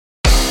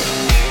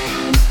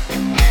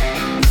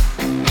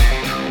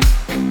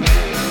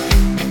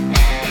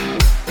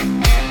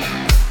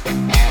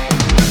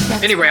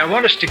Anyway, I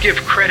want us to give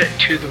credit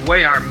to the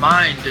way our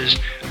mind is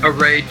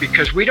arrayed,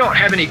 because we don't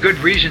have any good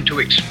reason to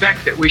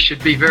expect that we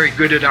should be very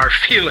good at our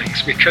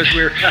feelings, because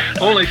we're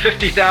only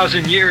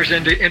 50,000 years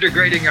into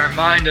integrating our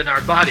mind and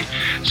our body.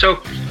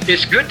 So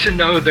it's good to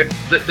know that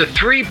the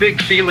three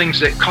big feelings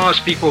that cause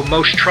people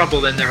most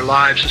trouble in their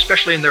lives,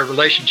 especially in their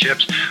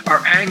relationships,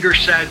 are anger,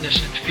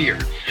 sadness, and fear.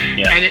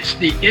 Yeah. And it's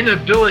the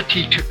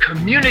inability to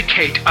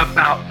communicate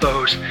about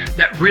those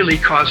that really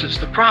causes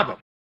the problem.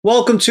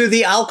 Welcome to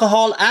the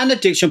Alcohol and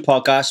Addiction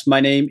Podcast.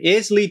 My name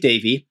is Lee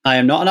Davey. I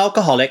am not an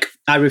alcoholic.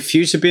 I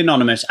refuse to be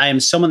anonymous. I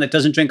am someone that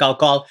doesn't drink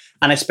alcohol,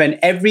 and I spend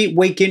every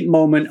waking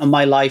moment of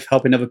my life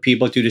helping other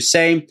people do the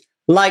same,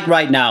 like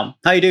right now.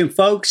 How you doing,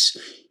 folks?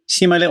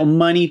 See my little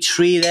money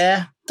tree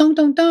there? Dong,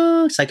 dong,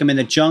 dong. It's like I'm in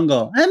the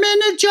jungle. I'm in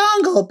the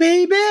jungle,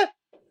 baby.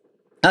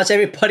 How's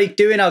everybody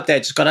doing out there?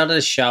 Just got out of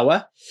the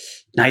shower.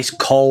 Nice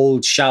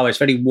cold shower. It's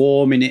very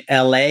warm in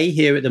LA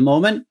here at the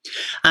moment.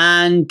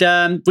 And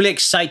really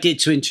excited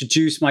to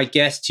introduce my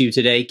guest to you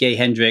today, Gay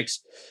Hendricks.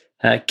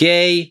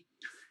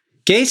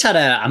 Gay's had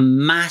a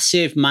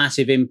massive,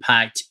 massive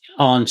impact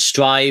on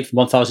Strive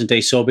 1000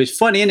 Days Sober. It's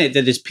funny, isn't it,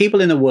 that there's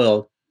people in the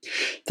world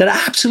that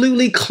are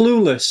absolutely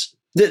clueless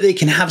that they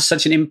can have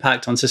such an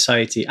impact on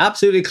society.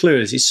 Absolutely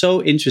clueless. It's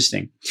so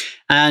interesting.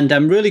 And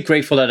I'm really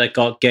grateful that I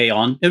got Gay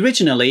on.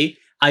 Originally,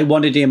 I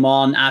wanted him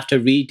on after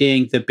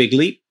reading The Big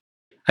Leap.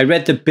 I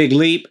read The Big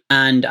Leap,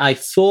 and I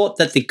thought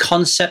that the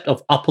concept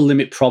of upper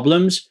limit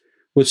problems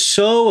was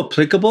so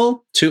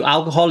applicable to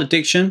alcohol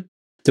addiction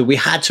that we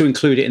had to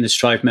include it in the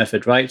Strive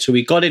method, right? So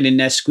we got it in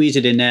there, squeezed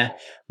it in there. I'm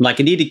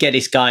like, I need to get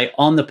this guy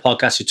on the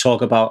podcast to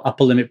talk about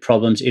upper limit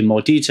problems in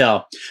more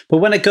detail. But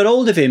when I got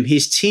hold of him,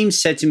 his team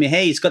said to me,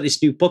 hey, he's got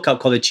this new book out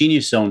called The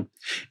Genius Zone.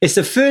 It's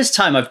the first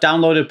time I've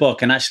downloaded a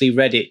book and actually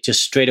read it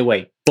just straight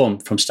away, boom,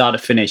 from start to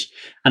finish.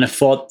 And I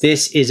thought,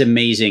 this is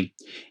amazing.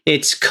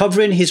 It's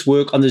covering his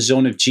work on the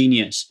zone of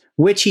genius,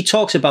 which he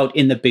talks about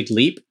in The Big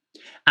Leap.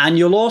 And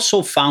you'll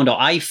also find, or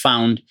I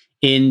found,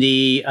 in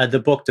the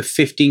book, The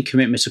 15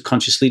 Commitments of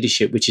Conscious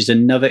Leadership, which is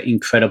another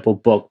incredible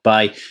book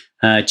by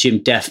Jim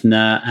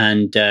Defner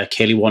and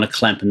Kaylee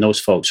Warner-Klemp and those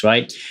folks,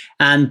 right?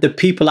 And the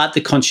people at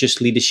the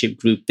Conscious Leadership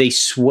Group, they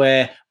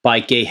swear by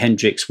Gay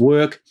Hendricks'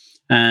 work.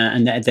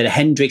 And the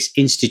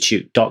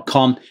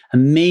HendricksInstitute.com.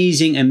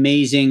 Amazing,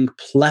 amazing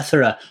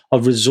plethora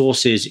of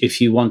resources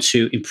if you want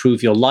to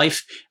improve your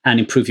life and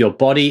improve your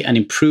body and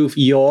improve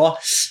your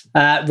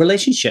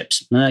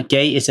relationships.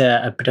 Gay is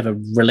a bit of a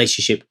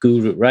relationship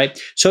guru,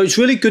 right? So it's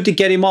really good to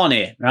get him on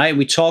here, right?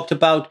 We talked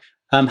about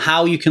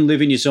how you can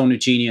live in your zone of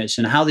genius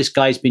and how this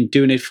guy's been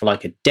doing it for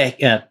like a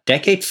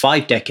decade,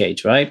 5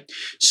 decades, right?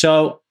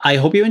 So I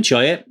hope you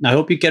enjoy it. I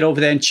hope you get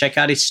over there and check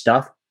out his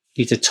stuff.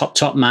 He's a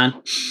top man.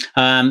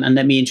 And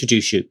let me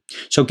introduce you.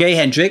 So Gay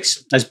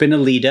Hendricks has been a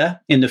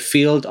leader in the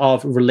field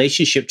of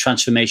relationship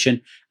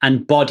transformation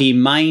and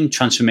body-mind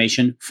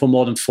transformation for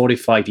more than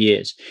 45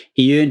 years.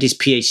 He earned his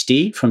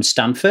PhD from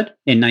Stanford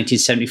in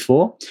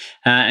 1974.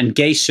 And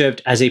Gay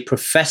served as a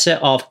professor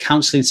of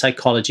counseling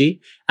psychology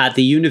at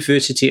the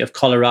University of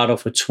Colorado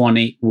for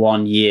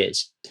 21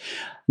 years.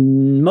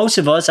 Most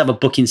of us have a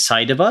book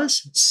inside of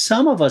us.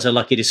 Some of us are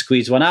lucky to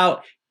squeeze one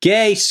out.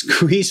 Gay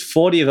squeezed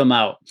 40 of them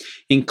out,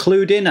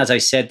 including, as I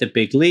said, The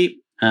Big Leap,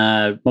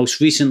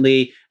 most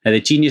recently, The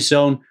Genius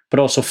Zone, but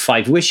also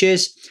 5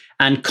 Wishes,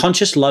 and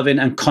Conscious Loving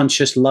and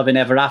Conscious Loving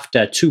Ever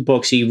After, 2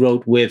 books he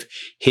wrote with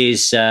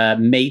his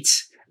mate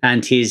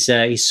and his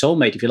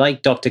soulmate, if you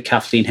like, Dr.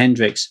 Kathleen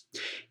Hendricks.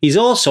 He's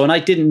also, and I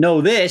didn't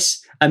know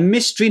this, a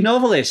mystery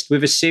novelist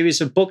with a series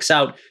of books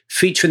out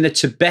featuring the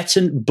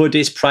Tibetan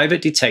Buddhist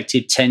private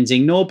detective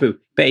Tenzing Norbu.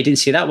 Bet you didn't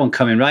see that one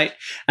coming, right?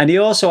 And he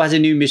also has a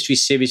new mystery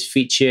series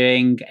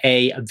featuring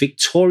a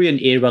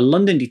Victorian-era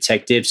London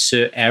detective,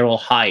 Sir Errol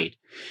Hyde.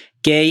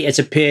 Gay has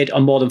appeared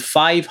on more than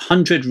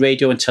 500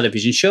 radio and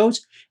television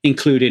shows,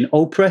 including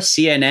Oprah,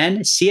 CNN,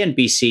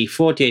 CNBC,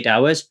 48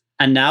 Hours,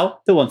 and now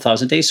the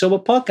 1000 Days Sober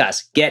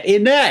podcast. Get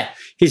in there.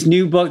 His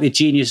new book, The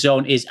Genius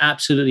Zone, is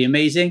absolutely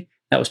amazing.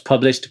 That was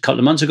published a couple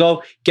of months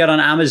ago. Get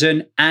on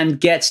Amazon and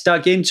get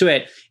stuck into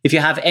it. If you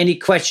have any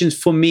questions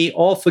for me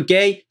or for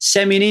Gay,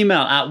 send me an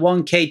email at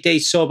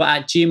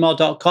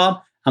 1kdaysober@gmail.com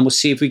and we'll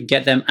see if we can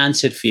get them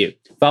answered for you.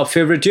 Without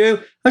further ado,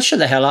 I'll shut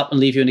the hell up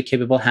and leave you in the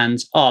capable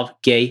hands of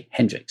Gay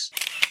Hendricks.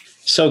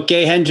 So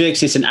Gay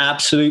Hendricks, it's an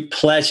absolute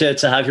pleasure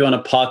to have you on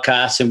a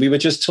podcast. And we were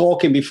just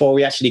talking before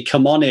we actually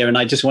come on here. And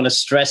I just want to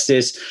stress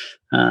this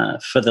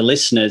for the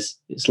listeners.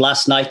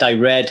 Last night I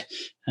read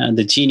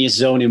The Genius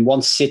Zone in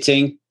one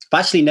sitting. I've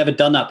actually never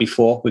done that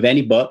before with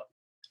any book.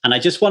 And I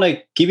just want to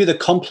give you the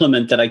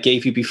compliment that I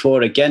gave you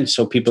before again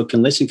so people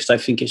can listen, because I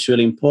think it's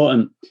really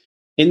important.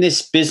 In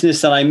this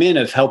business that I'm in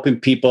of helping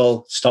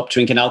people stop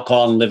drinking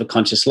alcohol and live a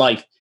conscious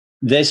life,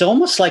 there's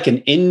almost like an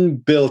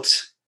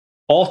inbuilt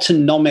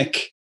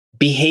autonomic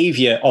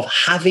behavior of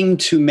having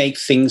to make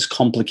things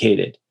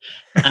complicated.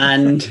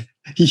 And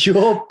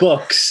your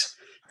books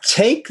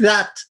take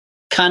that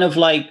kind of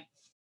like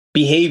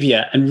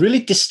behavior and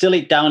really distill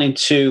it down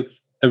into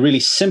a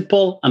really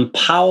simple and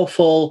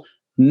powerful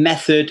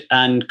method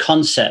and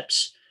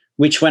concepts,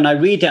 which when I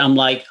read it, I'm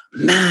like,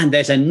 man,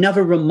 there's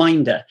another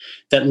reminder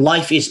that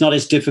life is not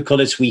as difficult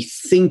as we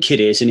think it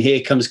is. And here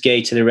comes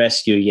Gay to the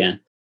rescue again.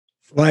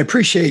 Well, I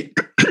appreciate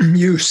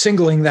you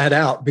singling that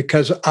out,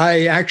 because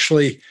I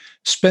actually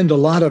spend a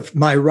lot of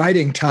my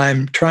writing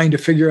time trying to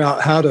figure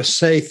out how to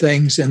say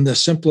things in the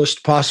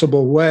simplest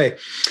possible way.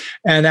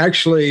 And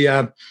actually,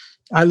 I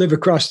live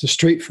across the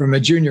street from a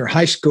junior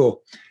high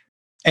school,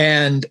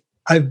 and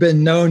I've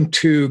been known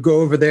to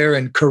go over there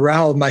and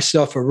corral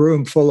myself a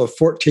room full of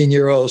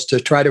 14-year-olds to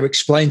try to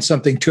explain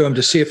something to them,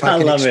 to see if I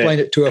can explain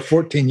it to a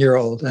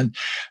 14-year-old. And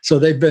so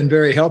they've been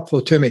very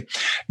helpful to me.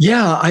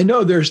 Yeah, I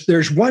know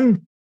there's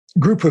one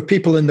group of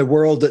people in the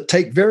world that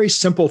take very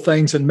simple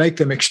things and make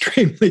them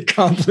extremely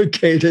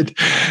complicated.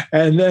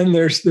 And then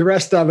there's the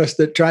rest of us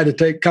that try to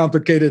take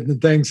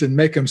complicated things and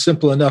make them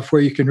simple enough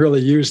where you can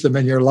really use them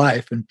in your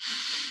life. And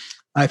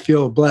I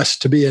feel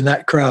blessed to be in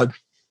that crowd.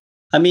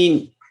 I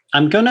mean,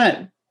 I'm going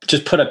to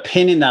just put a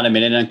pin in that a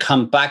minute and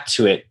come back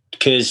to it,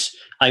 because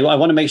I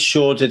want to make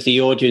sure that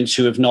the audience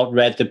who have not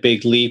read The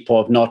Big Leap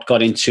or have not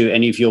got into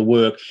any of your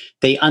work,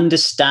 they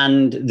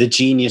understand the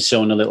Genius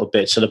Zone a little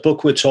bit. So the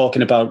book we're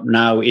talking about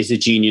now is The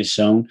Genius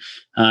Zone.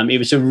 It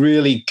was a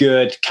really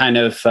good kind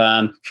of,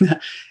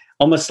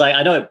 almost like,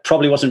 I know it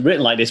probably wasn't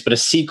written like this, but a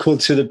sequel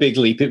to The Big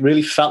Leap. It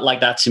really felt like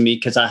that to me,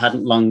 because I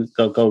hadn't long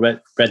ago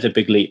read The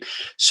Big Leap.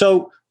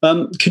 So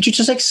could you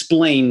just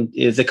explain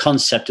the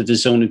concept of the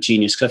zone of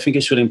genius? Because I think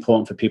it's really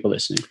important for people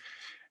listening.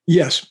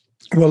 Yes.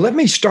 Well, let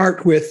me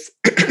start with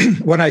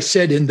what I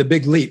said in The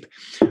Big Leap,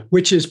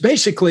 which is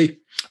basically,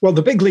 well,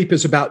 The Big Leap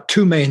is about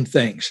two main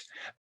things.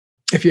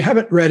 If you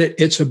haven't read it,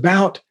 it's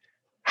about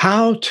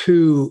how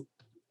to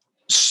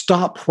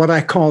stop what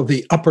I call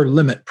the upper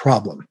limit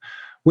problem,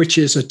 which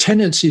is a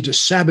tendency to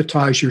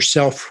sabotage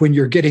yourself when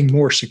you're getting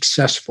more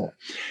successful.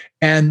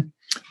 And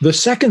the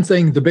second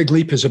thing The Big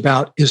Leap is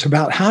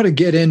about how to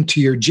get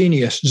into your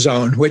genius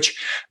zone, which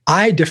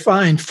I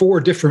define 4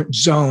 different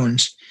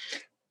zones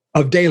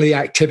of daily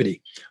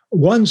activity.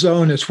 One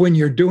zone is when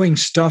you're doing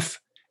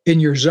stuff in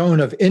your zone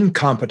of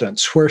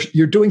incompetence, where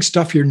you're doing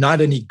stuff you're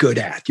not any good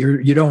at.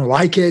 You don't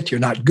like it.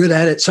 You're not good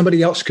at it.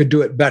 Somebody else could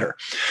do it better.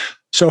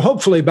 So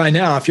hopefully by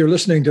now, if you're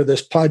listening to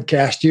this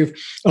podcast, you've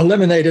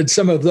eliminated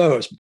some of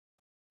those.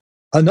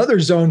 Another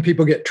zone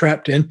people get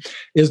trapped in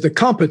is the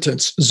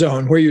competence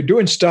zone, where you're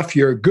doing stuff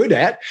you're good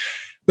at,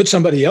 but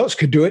somebody else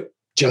could do it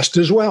just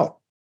as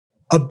well.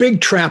 A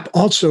big trap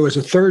also is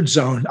a third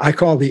zone I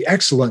call the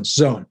excellence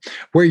zone,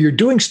 where you're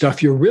doing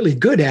stuff you're really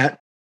good at.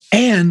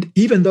 And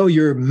even though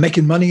you're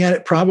making money at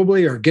it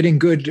probably, or getting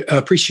good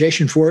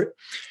appreciation for it,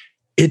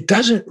 it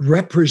doesn't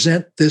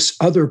represent this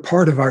other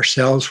part of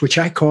ourselves, which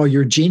I call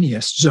your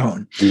genius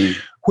zone,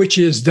 which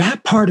is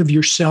that part of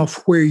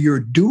yourself where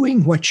you're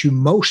doing what you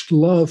most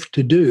love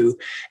to do.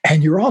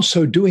 And you're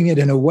also doing it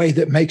in a way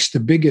that makes the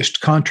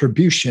biggest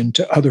contribution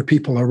to other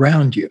people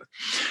around you.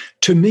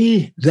 To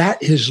me,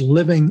 that is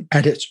living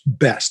at its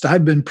best.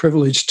 I've been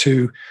privileged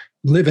to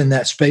live in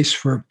that space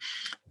for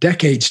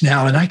decades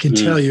now. And I can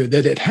tell you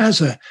that it has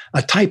a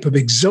type of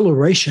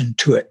exhilaration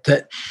to it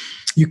that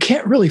you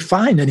can't really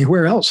find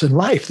anywhere else in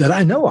life that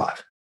I know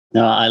of.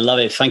 No, I love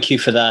it. Thank you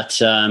for that,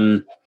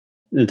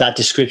 that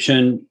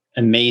description.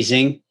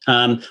 Amazing.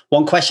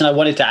 One question I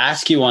wanted to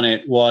ask you on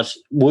it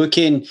was,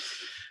 working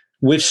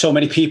with so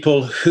many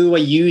people who are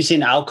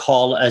using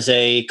alcohol as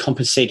a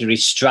compensatory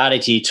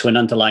strategy to an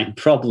underlying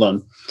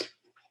problem.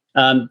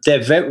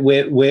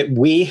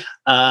 We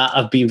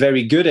have been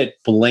very good at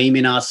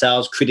blaming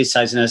ourselves,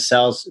 criticizing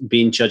ourselves,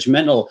 being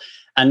judgmental.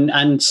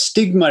 And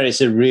stigma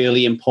is a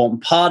really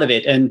important part of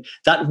it. And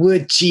that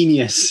word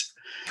genius,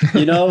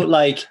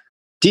 like,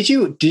 did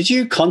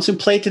you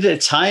contemplate it at a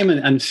time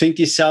and think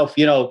to yourself,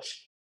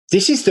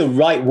 this is the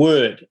right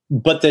word,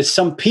 but there's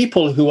some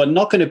people who are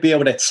not going to be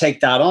able to take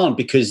that on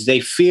because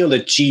they feel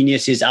that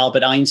genius is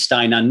Albert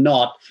Einstein and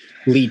not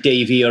Lee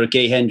Davy or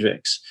Gay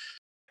Hendricks.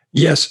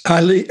 Yes,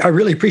 I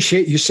really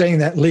appreciate you saying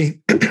that,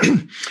 Lee.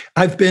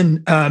 I've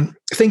been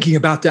thinking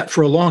about that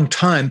for a long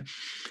time,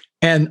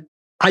 and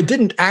I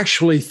didn't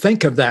actually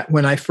think of that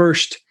when I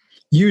first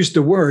used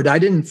the word. I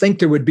didn't think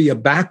there would be a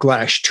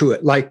backlash to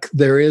it like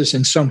there is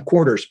in some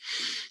quarters.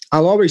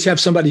 I'll always have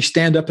somebody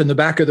stand up in the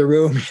back of the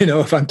room,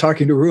 if I'm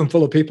talking to a room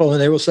full of people,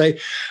 and they will say,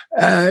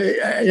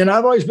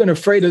 I've always been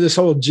afraid of this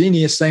whole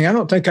genius thing. I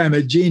don't think I'm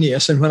a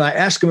genius. And when I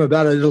ask them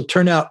about it, it'll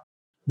turn out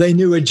they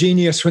knew a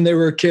genius when they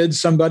were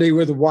kids, somebody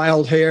with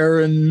wild hair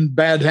and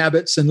bad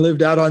habits and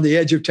lived out on the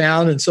edge of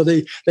town. And so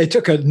they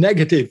took a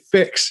negative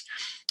fix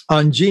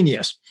on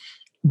genius.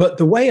 But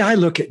the way I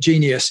look at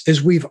genius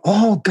is we've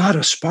all got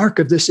a spark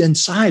of this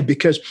inside,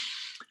 because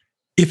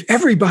if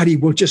everybody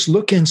will just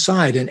look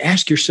inside and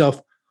ask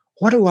yourself,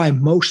 what do I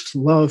most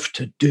love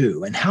to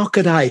do? And how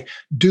could I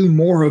do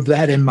more of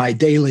that in my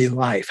daily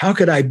life? How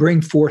could I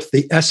bring forth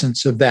the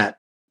essence of that?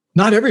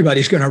 Not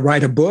everybody's going to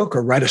write a book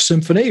or write a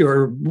symphony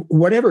or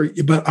whatever,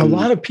 but a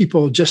lot of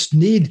people just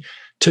need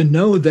to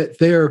know that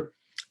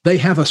they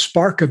have a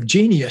spark of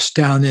genius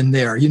down in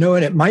there,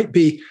 and it might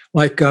be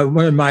like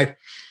one of my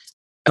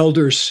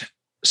elders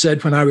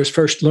said when I was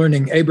first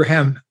learning,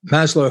 Abraham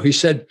Maslow, he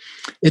said,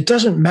 it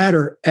doesn't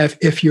matter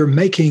if you're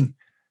making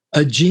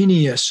a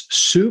genius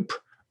soup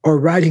or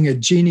writing a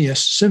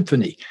genius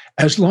symphony,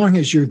 as long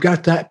as you've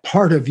got that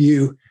part of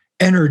you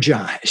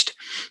energized.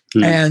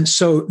 And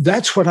so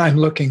that's what I'm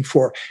looking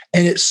for.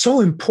 And it's so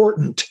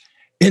important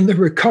in the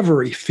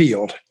recovery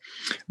field,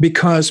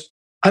 because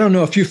I don't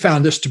know if you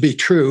found this to be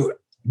true,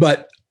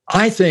 but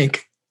I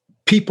think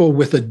people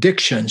with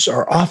addictions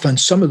are often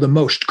some of the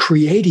most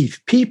creative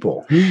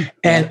people.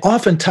 And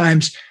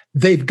oftentimes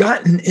they've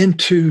gotten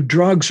into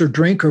drugs or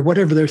drink or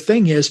whatever their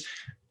thing is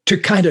to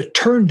kind of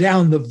turn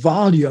down the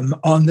volume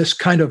on this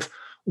kind of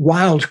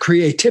wild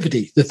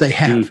creativity that they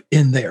have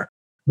in there.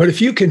 But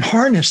if you can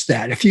harness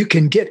that, if you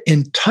can get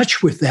in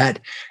touch with that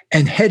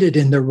and head it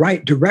in the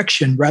right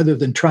direction rather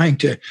than trying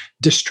to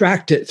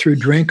distract it through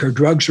drink or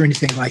drugs or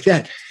anything like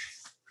that,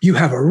 you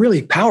have a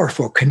really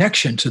powerful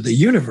connection to the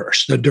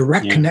universe, the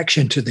direct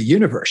connection to the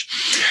universe.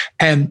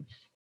 And,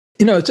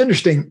 it's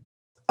interesting.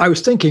 I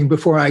was thinking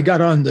before I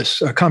got on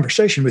this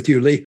conversation with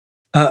you, Lee,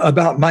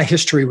 about my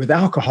history with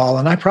alcohol.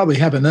 And I probably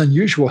have an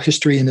unusual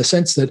history in the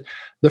sense that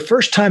the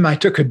first time I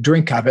took a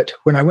drink of it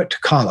when I went to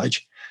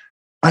college,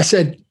 I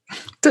said,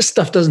 this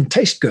stuff doesn't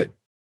taste good.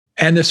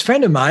 And this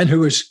friend of mine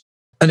who was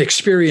an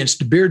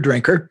experienced beer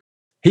drinker,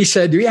 he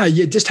said, yeah,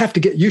 you just have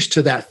to get used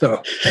to that,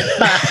 though.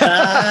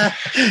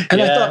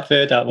 And I thought, I've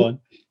heard that one.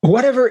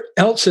 Whatever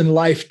else in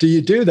life do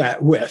you do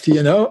that with,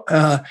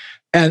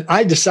 And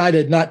I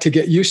decided not to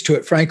get used to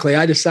it, frankly.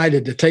 I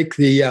decided to take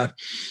the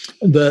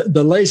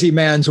lazy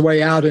man's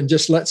way out and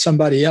just let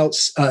somebody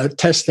else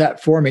test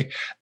that for me.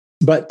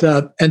 But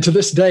and to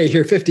this day,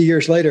 here 50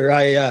 years later,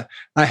 I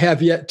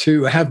have yet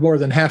to have more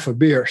than half a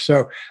beer.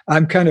 So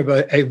I'm kind of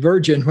a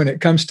virgin when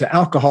it comes to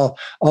alcohol,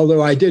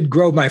 although I did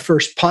grow my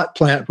first pot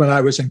plant when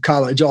I was in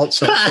college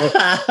also. So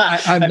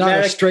I'm not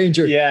a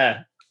stranger.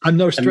 Yeah. I'm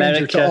no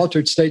stranger to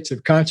altered states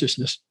of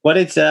consciousness. What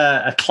did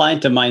a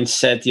client of mine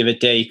said the other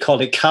day? He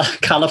called it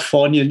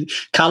California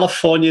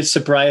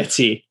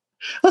sobriety.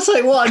 I was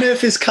like, what on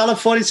earth is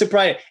California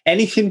sobriety?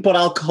 Anything but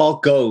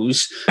alcohol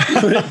goes,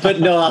 but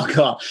no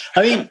alcohol.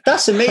 I mean,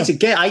 that's amazing.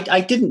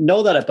 I didn't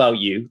know that about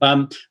you.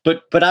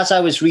 But as I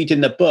was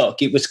reading the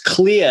book, it was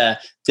clear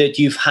that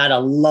you've had a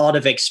lot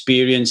of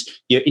experience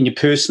in your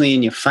personally,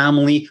 in your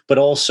family, but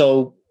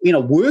also,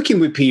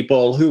 working with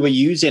people who were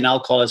using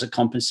alcohol as a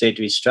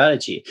compensatory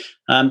strategy.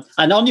 And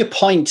on your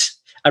point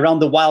around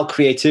the wild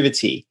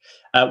creativity,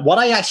 what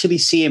I actually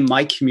see in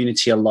my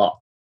community a lot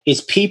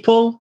is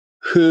people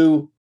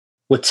who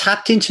were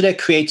tapped into their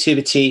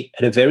creativity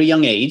at a very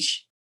young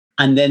age,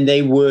 and then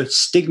they were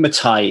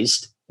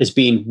stigmatized as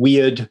being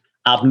weird,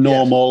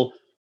 abnormal,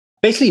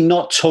 basically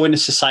not towing a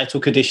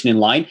societal condition in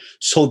line.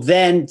 So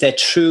then their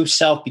true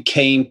self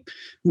became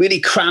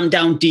really crammed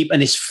down deep,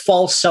 and this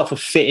false self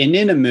of fitting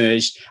in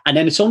emerged. And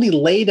then it's only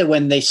later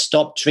when they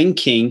stop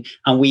drinking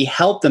and we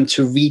help them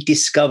to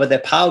rediscover their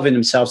power within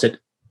themselves that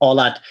all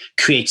that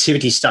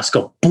creativity starts to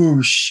go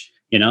boosh,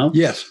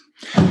 Yes.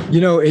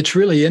 It's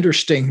really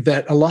interesting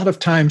that a lot of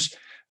times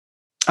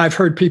I've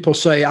heard people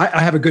say, I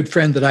have a good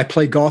friend that I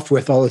play golf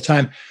with all the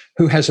time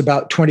who has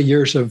about 20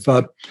 years of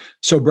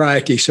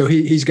sobriety. So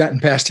he's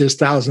gotten past his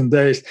 1,000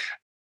 days.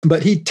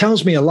 But he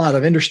tells me a lot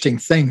of interesting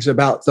things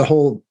about the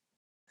whole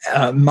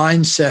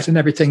mindset and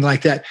everything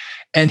like that.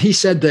 And he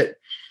said that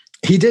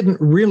he didn't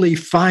really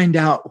find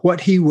out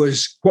what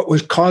was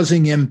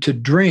causing him to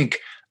drink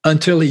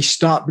until he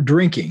stopped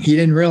drinking. He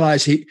didn't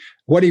realize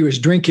what he was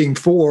drinking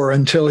for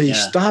until he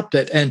stopped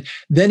it. And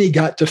then he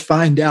got to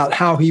find out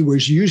how he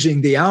was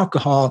using the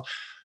alcohol,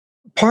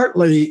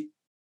 partly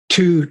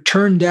to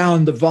turn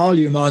down the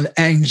volume on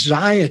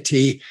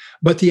anxiety,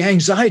 but the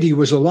anxiety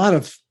was a lot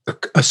of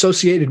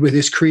associated with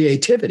his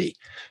creativity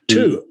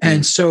too.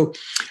 And so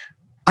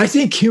I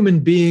think human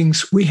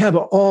beings, we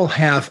all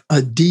have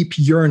a deep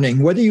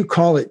yearning, whether you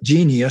call it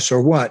genius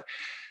or what.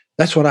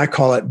 That's what I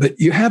call it. But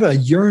you have a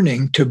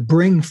yearning to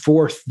bring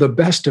forth the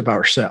best of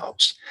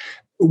ourselves.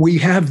 We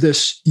have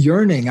this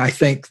yearning, I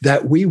think,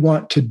 that we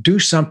want to do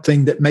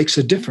something that makes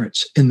a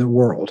difference in the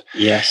world.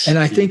 Yes. And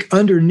I think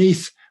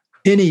underneath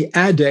any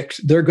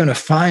addict, they're going to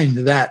find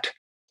that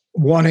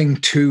wanting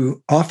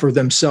to offer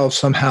themselves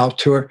somehow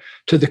to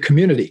the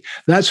community.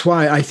 That's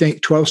why I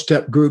think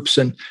 12-step groups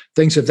and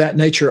things of that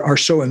nature are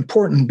so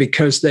important,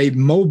 because they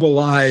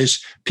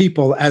mobilize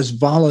people as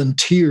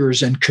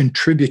volunteers and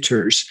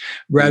contributors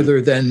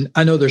rather than,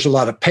 I know there's a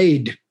lot of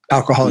paid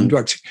alcohol and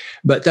drugs,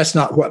 but that's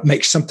not what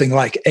makes something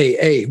like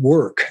AA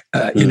work.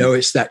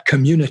 It's that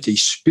community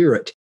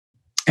spirit.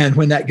 And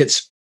when that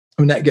gets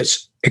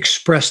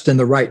expressed in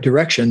the right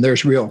direction,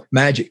 there's real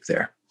magic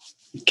there.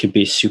 It can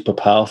be super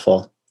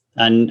powerful.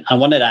 And I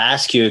wanted to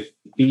ask you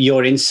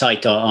your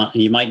insight on,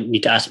 you might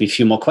need to ask me a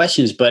few more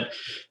questions, but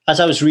as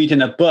I was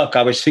reading a book,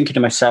 I was thinking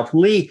to myself,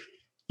 Lee,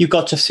 you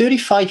got to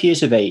 35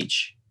 years of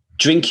age,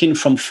 drinking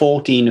from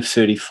 14 to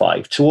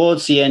 35,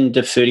 towards the end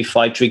of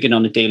 35, drinking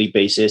on a daily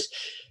basis.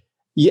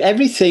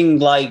 everything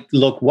like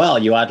looked well.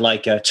 You had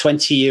like a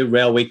 20-year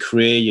railway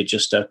career. You're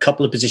just a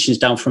couple of positions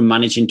down from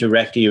managing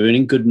director. You're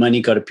earning good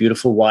money, got a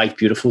beautiful wife,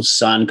 beautiful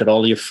son, got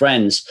all your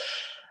friends.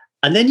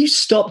 And then you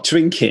stopped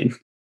drinking.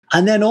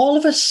 And then all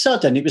of a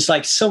sudden, it was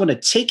like someone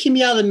had taken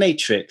me out of the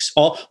matrix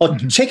or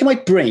taken my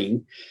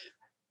brain,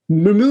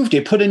 removed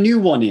it, put a new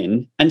one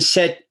in and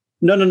said,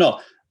 no.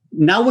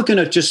 Now we're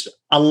going to just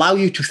allow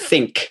you to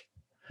think.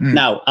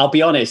 Now, I'll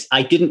be honest,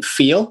 I didn't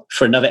feel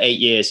for another 8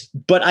 years,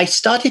 but I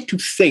started to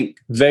think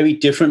very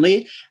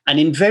differently. And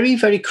in very,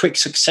 very quick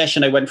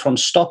succession, I went from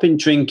stopping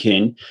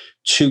drinking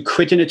to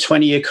quitting a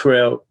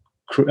 20-year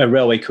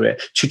railway career,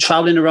 to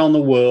traveling around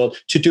the world,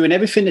 to doing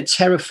everything that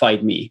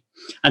terrified me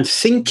and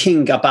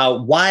thinking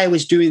about why I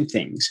was doing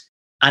things.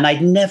 And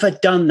I'd never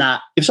done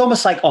that. It was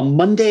almost like on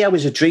Monday, I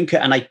was a drinker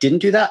and I didn't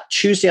do that.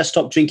 Tuesday, I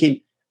stopped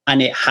drinking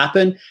and it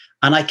happened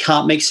and I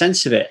can't make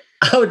sense of it.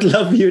 I would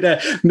love you to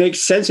make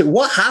sense of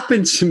what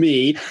happened to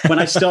me when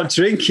I stopped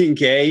drinking,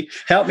 Gay.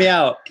 Help me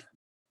out.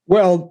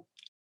 Well,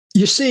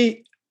 you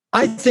see,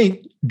 I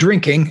think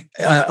drinking,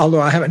 although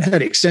I haven't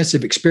had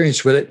extensive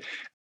experience with it,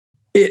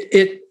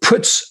 it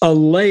puts a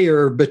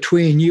layer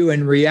between you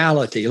and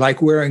reality,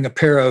 like wearing a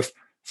pair of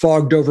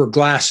fogged over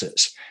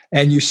glasses.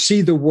 And you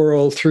see the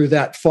world through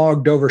that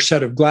fogged over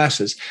set of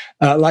glasses.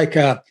 Like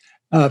a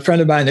friend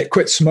of mine that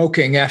quit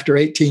smoking after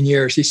 18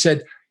 years, he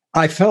said,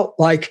 I felt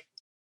like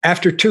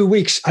after 2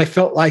 weeks, I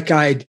felt like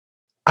I'd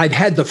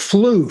had the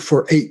flu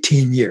for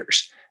 18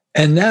 years.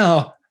 And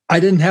now I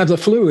didn't have the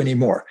flu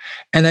anymore.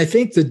 And I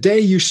think the day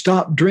you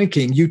stop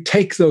drinking, you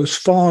take those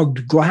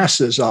fogged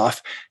glasses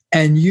off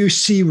and you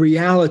see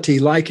reality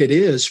like it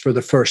is for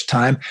the first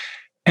time.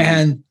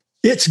 And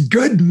it's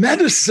good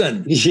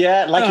medicine.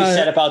 Yeah, like you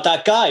said about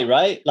that guy,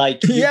 right?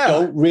 Like you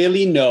don't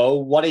really know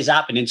what is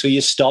happening until you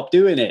stop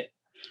doing it.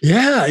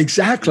 Yeah,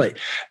 exactly.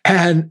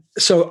 And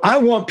so I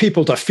want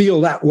people to feel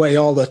that way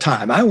all the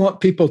time. I want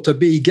people to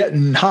be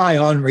getting high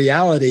on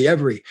reality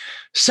every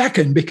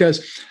second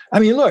because, I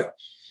mean, look,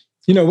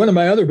 one of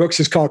my other books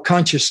is called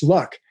Conscious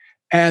Luck.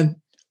 And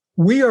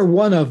we are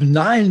one of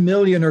 9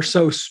 million or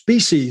so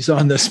species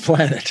on this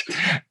planet.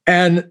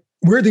 And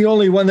we're the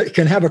only one that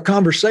can have a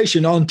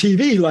conversation on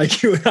TV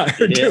like you and I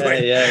are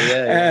doing.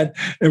 And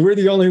we're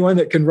the only one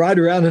that can ride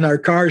around in our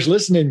cars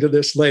listening to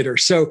this later.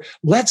 So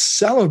let's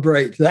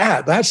celebrate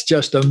that. That's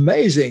just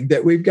amazing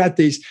that we've got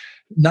these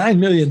 9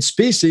 million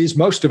species,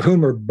 most of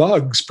whom are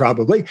bugs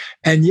probably,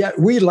 and yet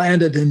we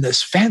landed in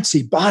this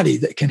fancy body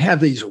that can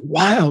have these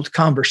wild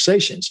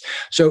conversations.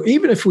 So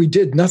even if we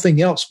did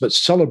nothing else but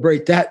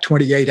celebrate that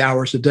 28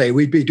 hours a day,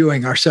 we'd be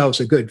doing ourselves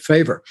a good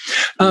favor.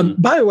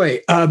 By the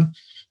way,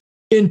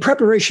 in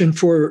preparation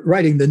for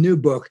writing the new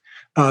book,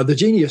 The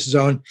Genius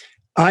Zone,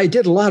 I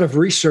did a lot of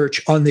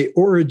research on the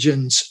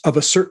origins of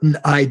a certain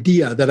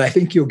idea that I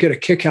think you'll get a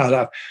kick out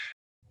of.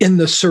 In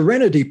the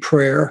Serenity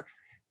Prayer,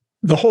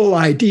 the whole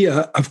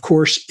idea, of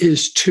course,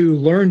 is to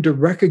learn to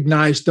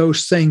recognize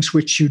those things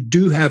which you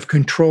do have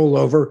control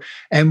over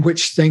and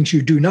which things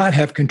you do not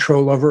have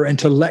control over, and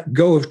to let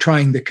go of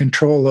trying the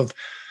control of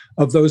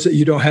those that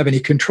you don't have any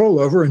control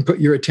over and put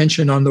your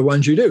attention on the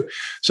ones you do.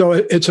 So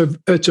it's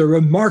a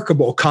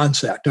remarkable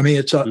concept. I mean,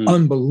 it's an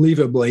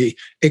unbelievably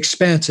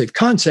expansive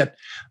concept.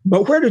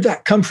 But where did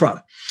that come from?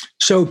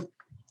 So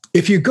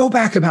if you go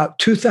back about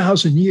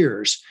 2,000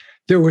 years,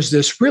 there was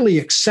this really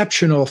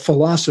exceptional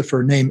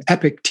philosopher named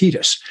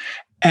Epictetus,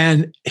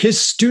 and his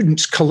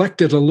students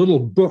collected a little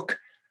book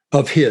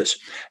of his.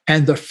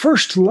 And the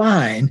first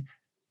line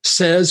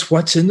says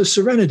what's in the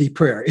Serenity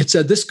Prayer. It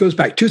said, this goes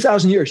back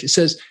 2,000 years. It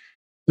says,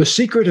 the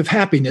secret of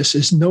happiness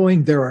is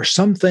knowing there are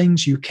some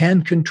things you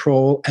can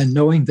control and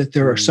knowing that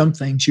there are some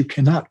things you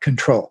cannot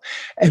control.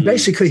 And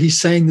basically he's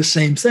saying the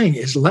same thing,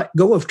 is let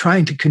go of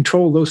trying to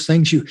control those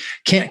things you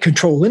can't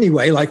control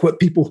anyway, like what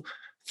people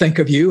think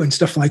of you and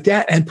stuff like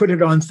that, and put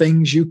it on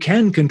things you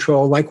can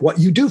control, like what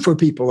you do for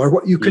people or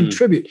what you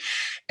contribute.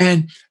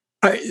 And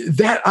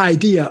that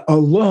idea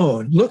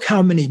alone, look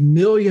how many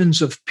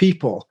millions of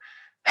people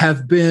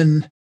have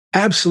been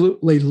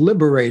absolutely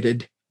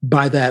liberated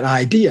by that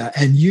idea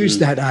and use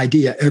that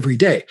idea every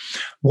day.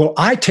 Well,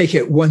 I take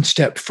it one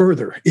step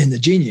further in the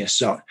Genius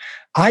Zone.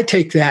 I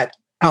take that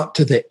out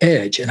to the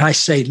edge and I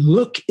say,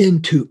 look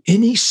into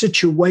any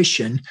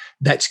situation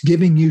that's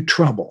giving you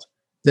trouble,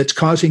 that's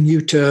causing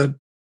you to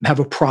have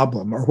a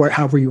problem, or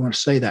however you want to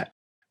say that.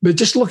 But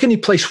just look any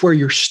place where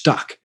you're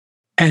stuck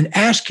and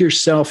ask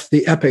yourself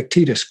the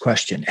Epictetus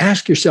question.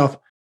 Ask yourself,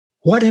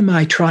 what am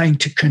I trying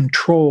to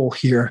control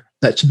here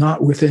that's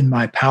not within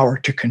my power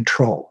to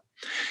control?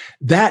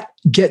 That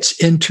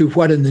gets into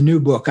what in the new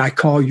book I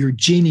call your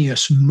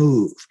genius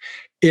move.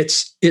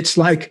 It's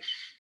like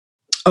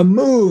a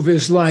move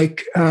is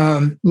like,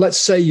 let's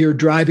say you're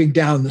driving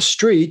down the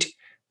street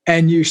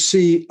and you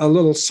see a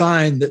little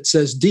sign that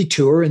says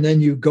detour, and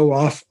then you go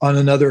off on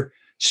another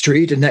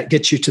street and that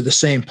gets you to the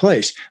same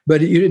place.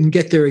 But you didn't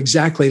get there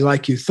exactly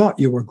like you thought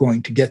you were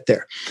going to get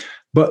there.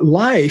 But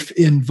life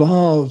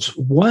involves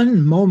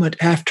one moment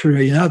after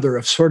another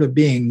of sort of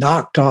being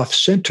knocked off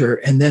center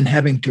and then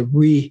having to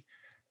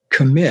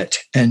recommit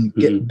and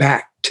get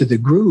back to the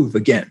groove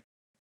again.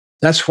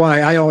 That's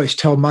why I always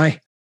tell my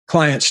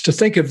clients to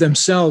think of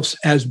themselves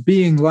as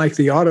being like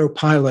the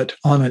autopilot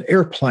on an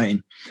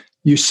airplane.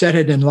 You set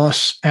it in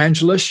Los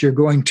Angeles, you're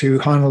going to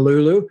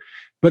Honolulu,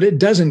 but it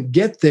doesn't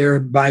get there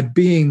by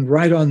being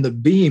right on the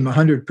beam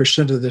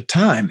 100% of the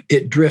time.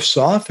 It drifts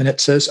off and it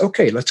says,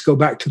 okay, let's go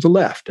back to the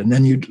left. And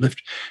then you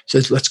lift,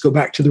 says, let's go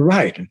back to the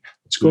right. And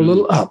let's go a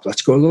little up,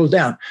 let's go a little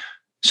down.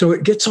 So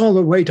it gets all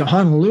the way to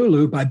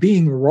Honolulu by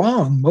being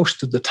wrong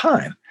most of the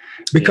time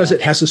because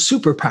it has a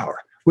superpower,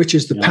 which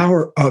is the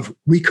power of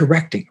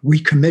recorrecting,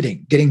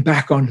 recommitting, getting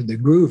back onto the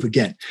groove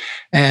again.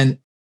 And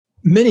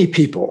many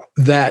people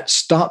that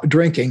stop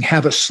drinking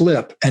have a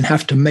slip and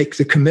have to make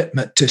the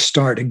commitment to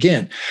start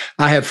again.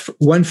 I have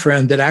one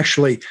friend that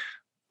actually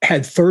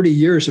had 30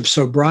 years of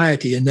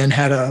sobriety and then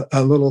had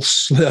a little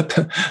slip,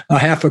 a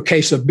half a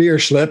case of beer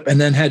slip,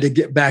 and then had to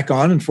get back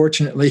on.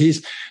 Unfortunately,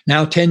 he's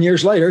now 10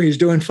 years later, he's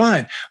doing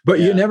fine. But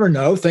you never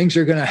know. Things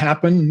are going to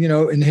happen. You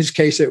know, in his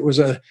case, it was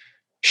a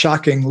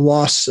shocking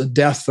loss, a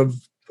death of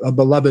a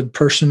beloved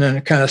person, and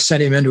it kind of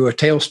sent him into a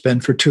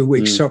tailspin for 2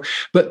 weeks. So,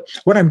 but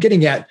what I'm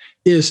getting at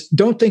is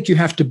don't think you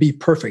have to be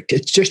perfect.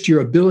 It's just your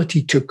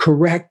ability to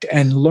correct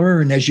and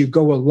learn as you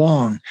go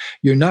along.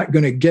 You're not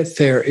going to get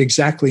there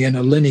exactly in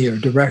a linear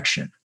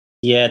direction.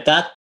 Yeah,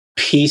 that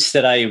piece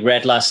that I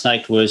read last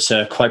night was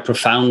quite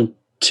profound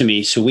to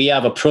me. So we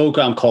have a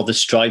program called the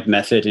Strive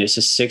Method, and it's a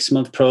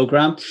 6-month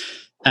program.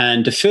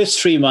 And the first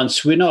 3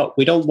 months, we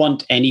don't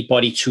want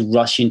anybody to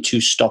rush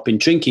into stopping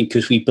drinking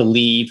because we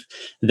believe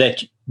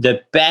that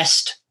the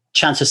best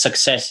chance of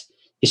success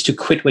is to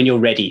quit when you're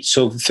ready.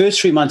 So the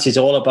first 3 months is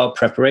all about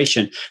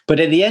preparation. But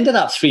at the end of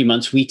that 3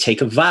 months, we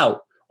take a vow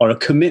or a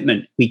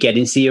commitment. We get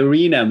into the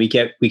arena and we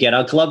get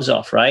our gloves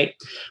off, right?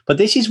 But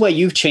this is where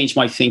you've changed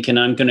my thinking.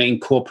 I'm going to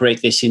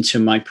incorporate this into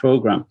my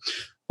program.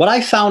 What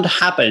I found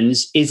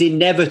happens is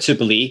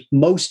inevitably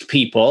most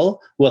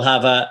people will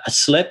have a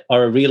slip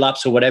or a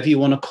relapse or whatever you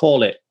want to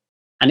call it.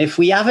 And if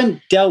we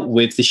haven't dealt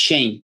with the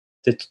shame,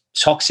 the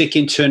toxic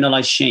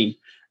internalized shame,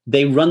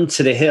 they run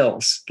to the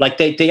hills. Like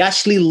they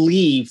actually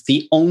leave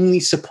the only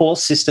support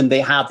system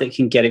they have that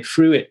can get it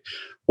through it.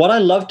 What I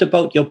loved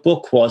about your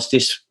book was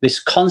this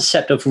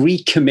concept of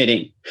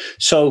recommitting.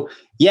 So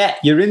yeah,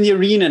 you're in the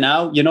arena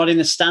now. You're not in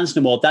the stands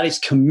no more. That is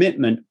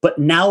commitment. But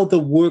now the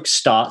work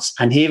starts.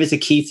 And here is a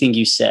key thing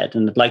you said,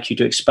 and I'd like you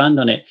to expand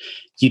on it.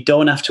 You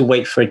don't have to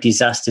wait for a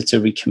disaster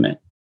to recommit.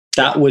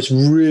 That was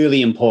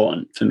really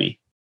important for me.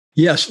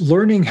 Yes,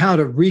 learning how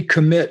to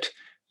recommit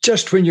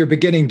just when you're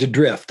beginning to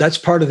drift. That's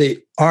part of the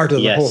art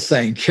of the whole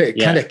thing.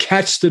 Kind of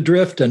catch the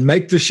drift and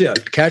make the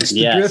shift. Catch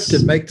the drift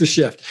and make the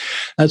shift.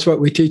 That's what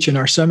we teach in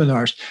our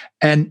seminars.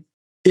 And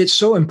it's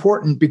so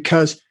important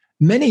because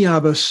many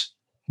of us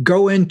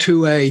go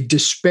into a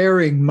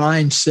despairing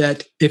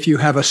mindset if you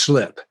have a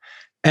slip.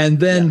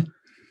 And then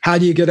how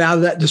do you get out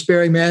of that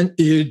despairing man?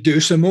 You do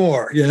some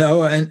more,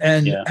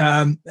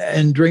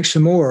 and drink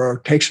some more or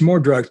take some more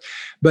drugs.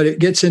 But it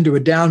gets into a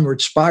downward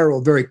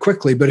spiral very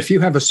quickly. But if you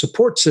have a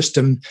support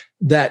system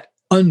that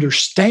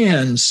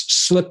understands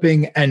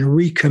slipping and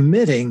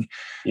recommitting,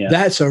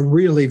 that's a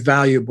really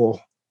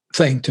valuable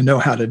thing to know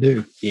how to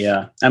do.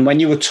 Yeah. And when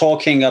you were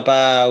talking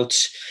about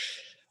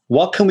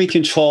what can we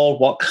control,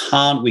 what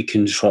can't we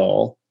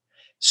control?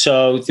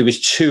 So there was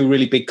two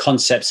really big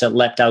concepts that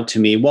leapt out to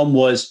me. One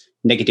was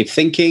negative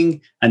thinking,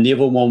 and the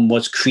other one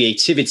was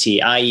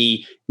creativity,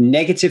 i.e.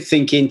 negative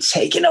thinking,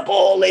 taking up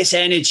all this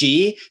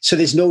energy. So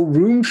there's no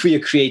room for your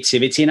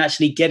creativity and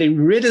actually getting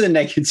rid of the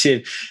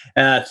negative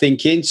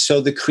thinking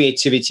so the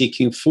creativity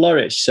can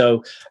flourish.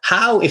 So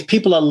how, if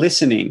people are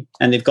listening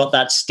and they've got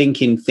that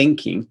stinking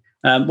thinking,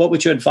 what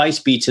would your advice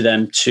be to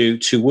them to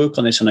work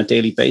on this on a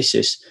daily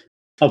basis,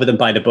 other than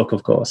buy the book,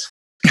 of course?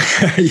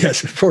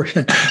 Yes, of course.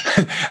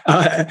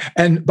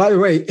 And by the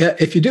way,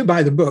 if you do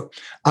buy the book,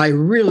 I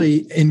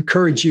really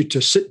encourage you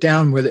to sit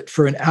down with it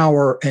for an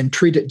hour and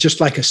treat it just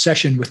like a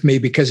session with me,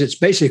 because it's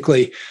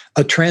basically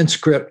a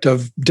transcript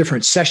of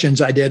different sessions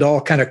I did,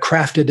 all kind of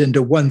crafted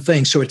into one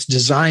thing. So it's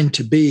designed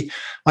to be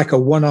like a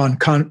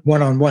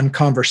one-on-one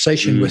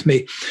conversation with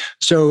me.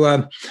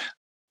 So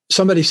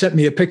somebody sent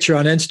me a picture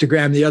on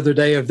Instagram the other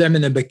day of them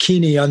in a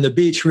bikini on the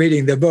beach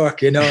reading the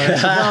book, And I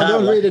said, no,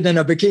 don't read it in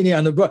a bikini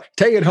on the book.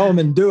 Take it home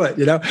and do it,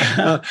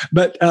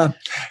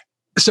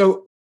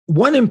 So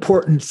one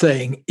important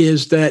thing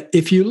is that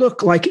if you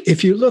look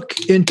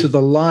into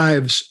the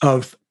lives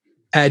of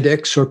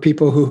addicts or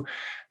people who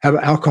have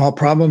an alcohol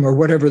problem or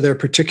whatever their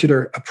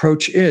particular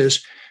approach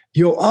is,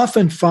 you'll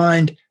often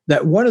find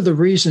that one of the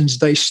reasons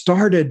they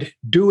started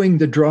doing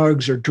the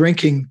drugs or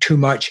drinking too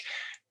much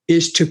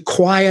is to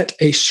quiet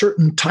a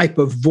certain type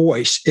of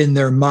voice in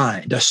their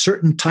mind, a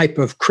certain type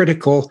of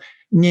critical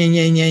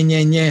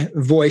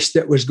voice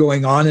that was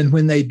going on. And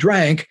when they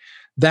drank,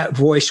 that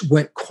voice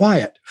went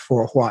quiet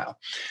for a while.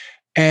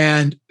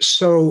 And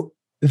so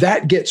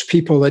that gets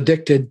people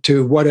addicted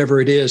to whatever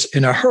it is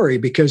in a hurry,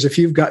 because if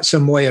you've got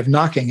some way of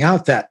knocking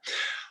out that,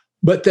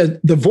 but the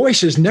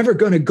voice is never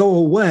going to go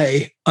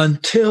away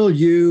until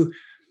you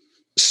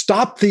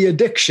stop the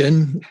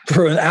addiction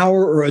for an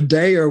hour or a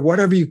day or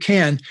whatever you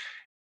can,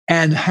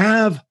 and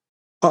have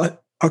a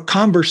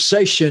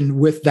conversation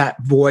with that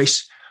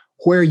voice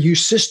where you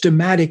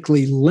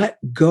systematically let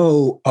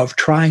go of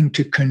trying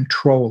to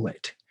control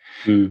it.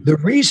 The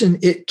reason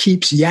it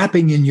keeps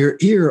yapping in your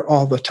ear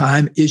all the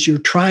time is you're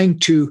trying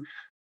to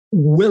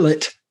will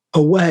it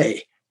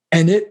away,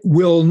 and it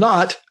will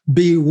not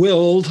be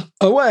willed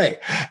away.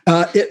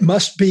 It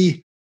must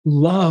be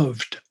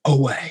loved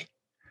away.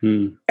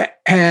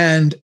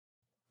 And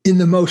in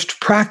the most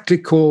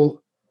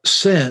practical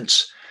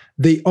sense,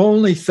 the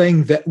only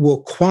thing that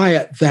will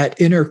quiet that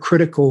inner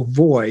critical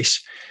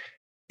voice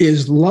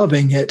is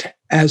loving it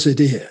as it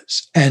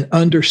is and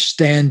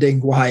understanding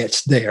why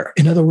it's there.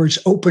 In other words,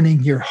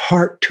 opening your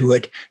heart to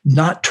it,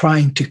 not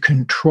trying to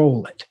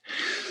control it.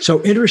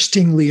 So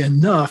interestingly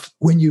enough,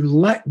 when you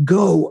let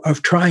go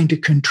of trying to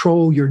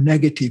control your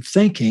negative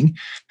thinking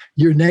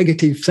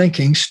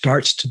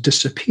starts to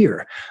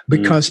disappear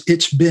because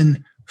it's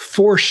been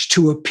forced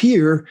to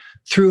appear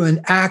through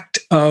an act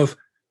of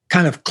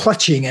kind of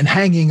clutching and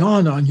hanging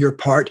on your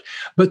part.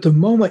 But the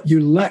moment you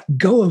let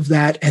go of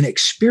that and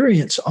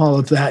experience all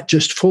of that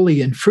just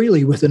fully and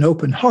freely with an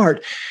open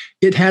heart,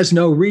 it has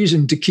no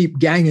reason to keep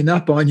ganging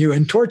up on you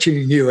and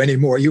torturing you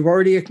anymore. You've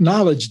already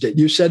acknowledged it.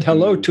 You said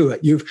hello to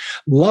it. You've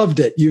loved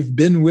it. You've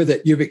been with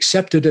it. You've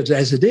accepted it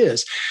as it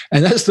is.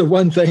 And that's the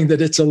one thing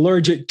that it's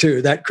allergic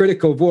to, that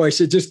critical voice.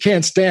 It just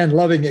can't stand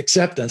loving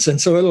acceptance. And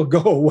so it'll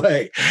go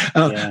away.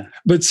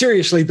 But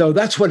seriously, though,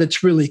 that's what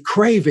it's really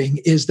craving,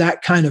 is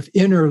that kind of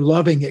inner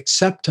loving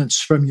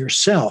acceptance from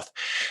yourself.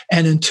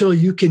 And until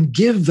you can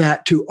give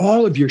that to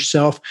all of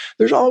yourself,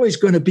 there's always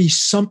going to be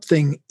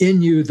something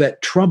in you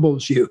that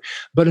troubles you.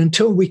 But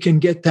until we can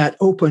get that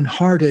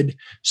open-hearted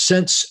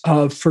sense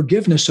of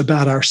forgiveness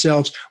about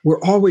ourselves,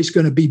 we're always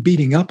going to be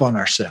beating up on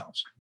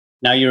ourselves.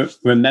 Now, you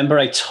remember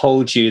I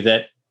told you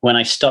that when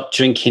I stopped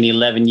drinking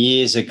 11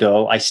 years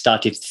ago, I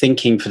started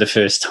thinking for the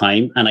first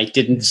time, and I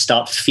didn't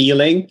start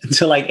feeling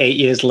until like 8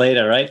 years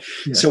later, right?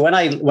 Yeah. So when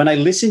I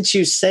listen to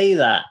you say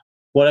that,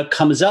 what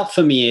comes up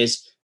for me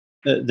is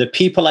the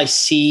people I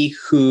see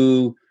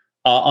who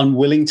are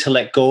unwilling to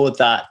let go of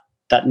that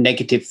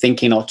negative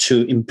thinking, or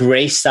to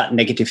embrace that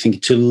negative thinking,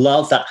 to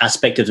love that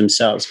aspect of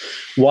themselves.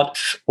 What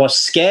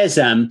scares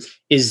them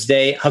is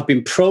they have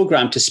been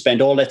programmed to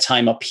spend all their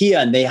time up here,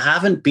 and they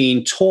haven't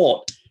been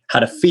taught how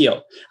to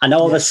feel. And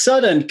all of a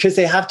sudden, because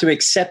they have to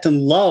accept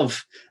and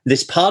love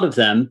this part of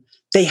them,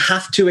 they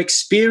have to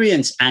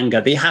experience anger.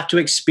 They have to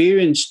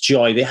experience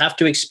joy. They have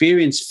to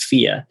experience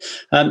fear.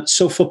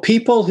 So for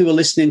people who are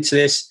listening to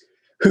this,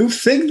 who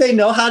think they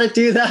know how to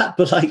do that,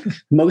 but like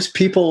most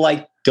people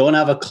don't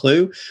have a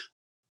clue,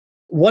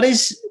 what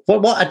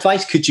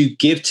advice could you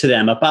give to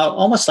them about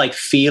almost like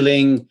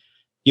feeling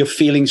your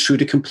feelings through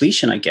to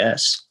completion, I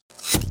guess?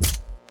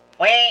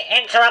 We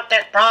interrupt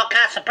this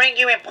broadcast to bring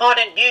you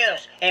important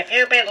news. If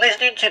you've been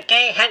listening to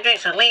Gay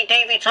Hendricks and Lee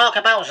Davey talk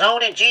about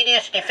Zone and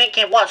Genius, and you're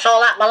thinking, what's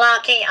all that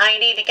malarkey? I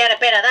need to get a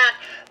bit of that.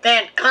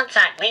 Then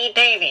contact Lee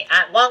Davey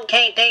at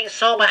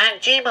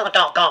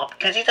 1kdaysober@gmail.com,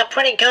 because he's a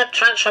pretty good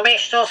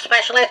transformational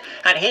specialist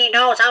and he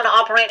knows how to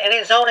operate in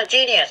his Zone of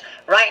Genius.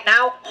 Right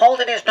now,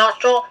 holding his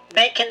nostril,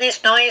 making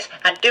this noise,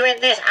 and doing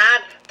this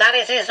ad, that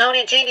is his Zone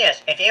of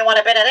Genius. If you want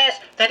a bit of this,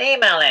 then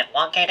email him,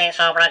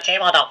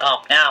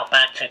 1kdaysober@gmail.com. Now,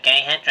 back to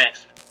Gay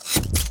Hendricks.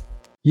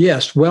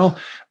 Yes, well,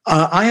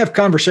 I have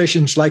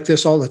conversations like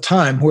this all the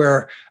time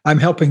where I'm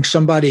helping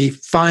somebody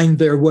find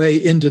their way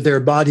into their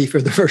body for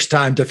the first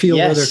time to feel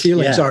where their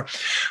feelings are.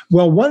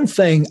 Well, one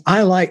thing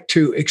I like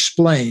to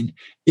explain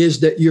is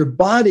that your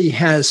body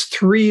has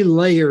 3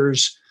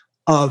 layers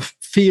of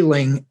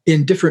feeling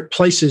in different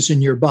places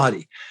in your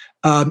body.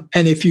 And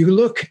if you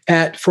look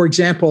at, for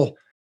example,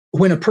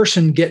 when a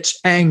person gets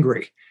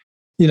angry,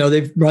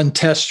 they've run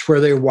tests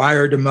where they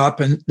wired them up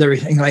and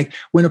everything. Like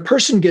when a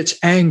person gets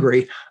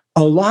angry,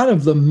 a lot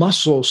of the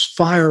muscles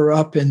fire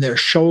up in their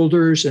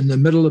shoulders, in the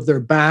middle of their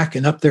back,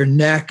 and up their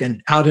neck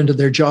and out into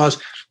their jaws,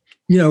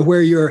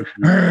 where you're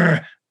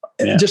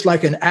just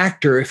like an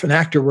actor. If an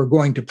actor were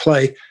going to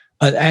play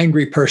an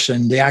angry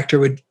person, the actor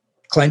would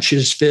clench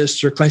his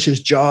fists or clench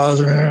his jaws,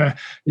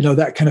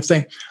 that kind of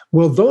thing.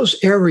 Well, those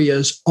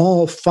areas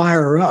all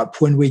fire up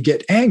when we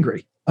get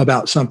angry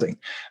about something.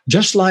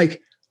 Just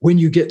like when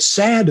you get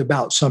sad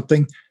about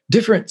something,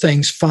 different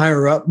things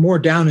fire up more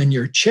down in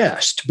your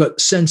chest,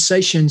 but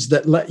sensations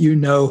that let you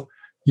know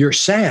you're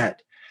sad.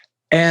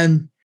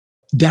 And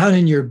down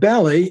in your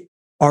belly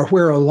are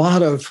where a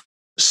lot of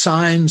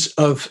signs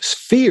of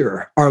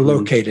fear are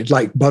located,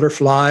 like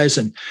butterflies,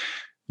 and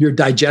your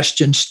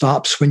digestion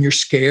stops when you're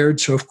scared.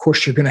 So, of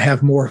course, you're going to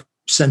have more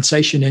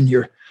sensation in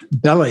your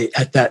belly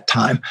at that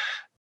time.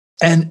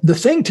 And the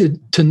thing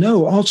to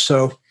know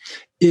also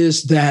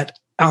is that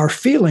our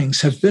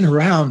feelings have been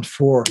around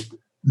for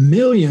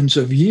millions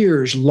of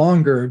years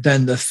longer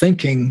than the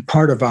thinking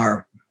part of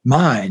our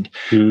mind.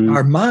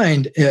 Our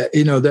mind,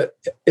 that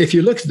if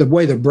you look at the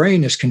way the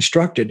brain is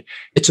constructed,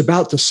 it's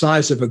about the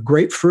size of a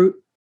grapefruit.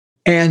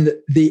 And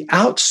the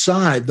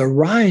outside, the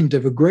rind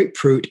of a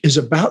grapefruit is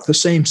about the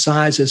same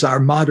size as our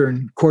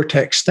modern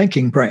cortex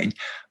thinking brain.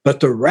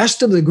 But the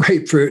rest of the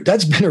grapefruit,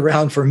 that's been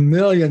around for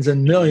millions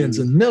and millions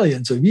and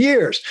millions of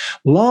years,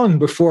 long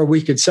before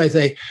we could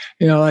say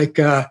like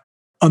a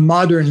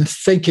modern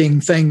thinking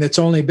thing that's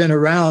only been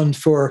around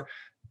for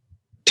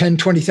 10,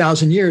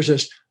 20,000 years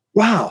is,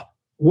 wow,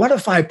 what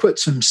if I put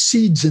some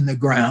seeds in the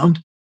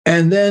ground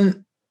and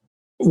then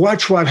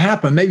watch what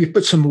happened? Maybe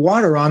put some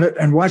water on it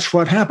and watch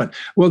what happened.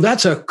 Well,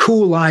 that's a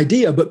cool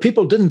idea, but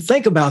people didn't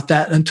think about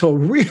that until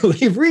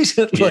really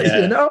recently,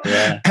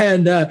 Yeah.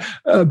 And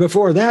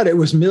before that, it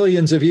was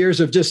millions of years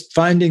of just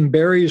finding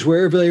berries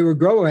wherever they were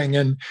growing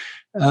and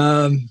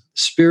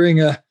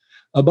spearing a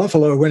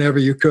buffalo whenever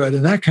you could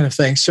and that kind of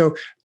thing. So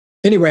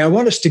anyway, I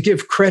want us to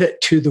give credit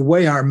to the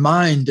way our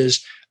mind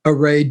is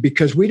arrayed,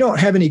 because we don't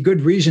have any good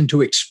reason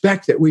to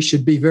expect that we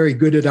should be very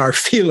good at our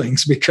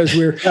feelings, because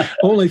we're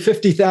only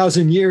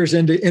 50,000 years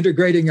into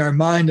integrating our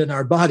mind and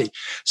our body.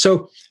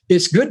 So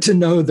it's good to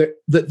know that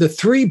the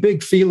three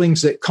big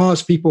feelings that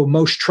cause people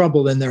most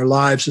trouble in their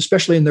lives,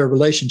 especially in their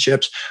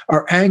relationships,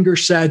 are anger,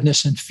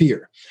 sadness, and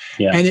fear.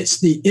 Yeah. And it's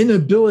the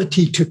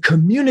inability to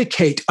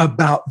communicate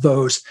about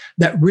those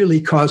that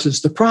really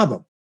causes the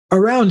problem.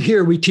 Around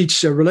here, we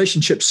teach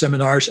relationship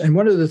seminars, and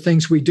one of the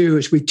things we do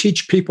is we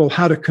teach people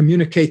how to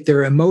communicate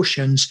their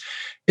emotions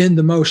in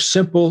the most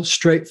simple,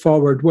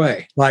 straightforward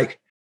way, like,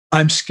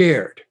 I'm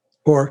scared,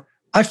 or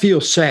I feel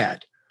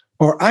sad,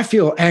 or I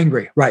feel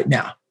angry right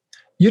now.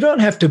 You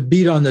don't have to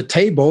beat on the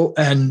table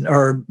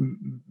or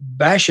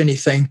bash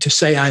anything to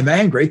say I'm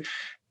angry.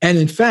 And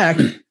in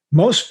fact,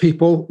 most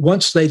people,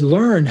 once they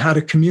learn how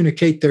to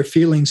communicate their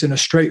feelings in a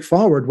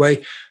straightforward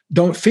way,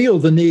 don't feel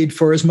the need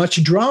for as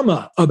much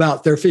drama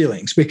about their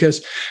feelings,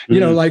 because,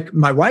 like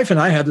my wife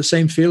and I have the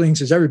same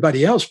feelings as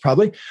everybody else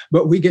probably,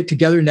 but we get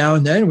together now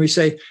and then and we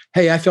say,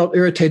 hey, I felt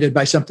irritated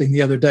by something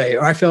the other day,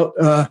 or I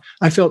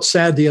felt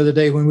sad the other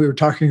day when we were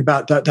talking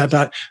about ...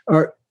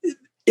 Or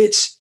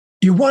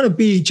you want to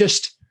be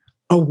just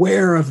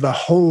aware of the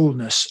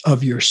wholeness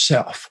of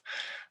yourself.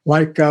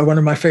 Like one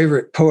of my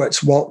favorite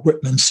poets, Walt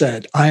Whitman,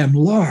 said, I am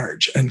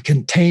large and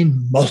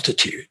contain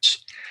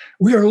multitudes.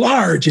 We are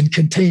large and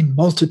contain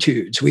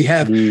multitudes. We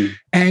have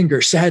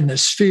anger,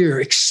 sadness, fear,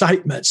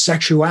 excitement,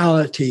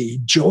 sexuality,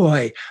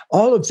 joy,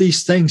 all of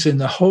these things in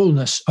the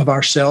wholeness of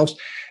ourselves.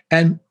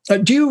 And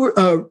do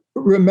you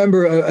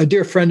remember a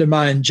dear friend of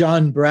mine,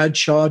 John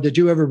Bradshaw? Did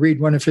you ever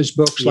read one of his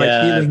books?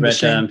 Healing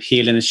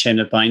the Shame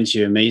That Binds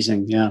You.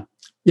 Amazing. Yeah.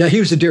 Yeah, he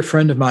was a dear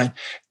friend of mine.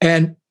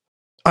 And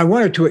I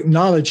wanted to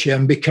acknowledge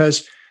him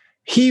because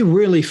he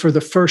really, for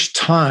the first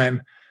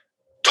time,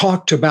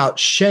 talked about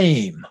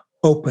shame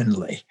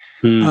openly.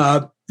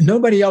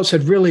 Nobody else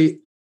had really.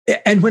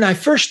 And when I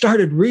first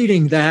started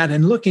reading that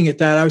and looking at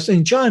that, I was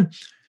thinking, John,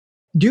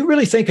 do you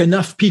really think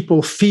enough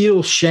people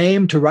feel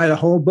shame to write a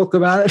whole book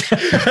about it?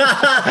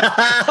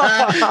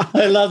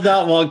 I love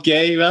that one,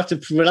 Gay. We'll have to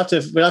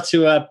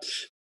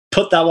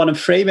put that one and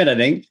frame it, I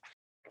think.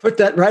 Put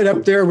that right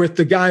up there with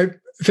the guy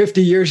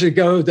 50 years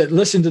ago that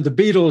listened to the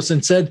Beatles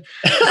and said,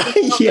 I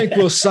don't think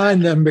we'll sign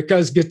them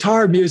because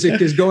guitar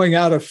music is going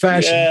out of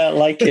fashion. Yeah, I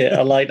like it.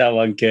 I like that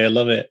one, Gay. I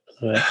love it.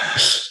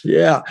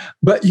 Yeah.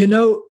 But,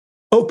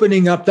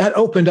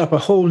 opened up a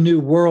whole new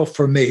world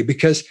for me,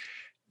 because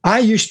I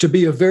used to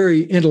be a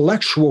very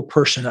intellectual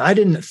person. I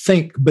didn't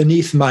think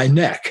beneath my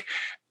neck,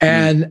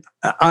 and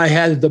I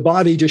had the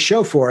body to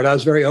show for it. I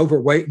was very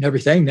overweight and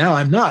everything. Now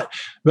I'm not.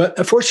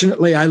 But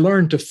fortunately, I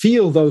learned to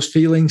feel those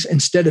feelings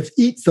instead of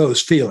eat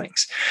those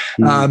feelings.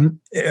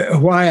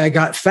 Why I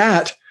got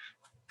fat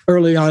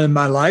early on in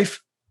my life,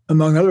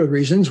 among other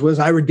reasons, was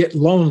I would get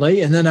lonely,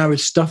 and then I would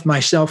stuff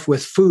myself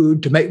with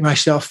food to make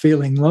myself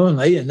feeling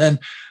lonely. And then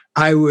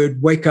I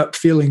would wake up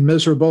feeling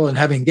miserable and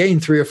having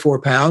gained 3 or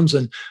 4 pounds.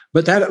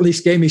 But that at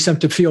least gave me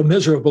something to feel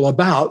miserable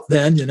about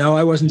then.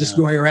 I wasn't just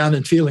going around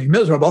and feeling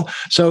miserable.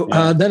 So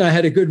then I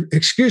had a good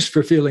excuse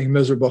for feeling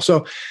miserable.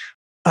 So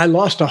I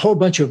lost a whole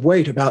bunch of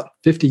weight about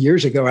 50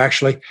 years ago,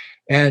 actually.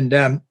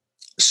 And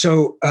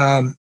so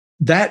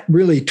that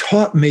really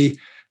taught me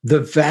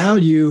the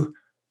value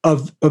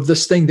of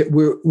this thing that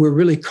we're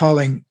really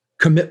calling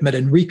commitment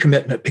and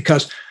recommitment,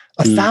 because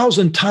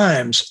 1,000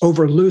 times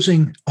over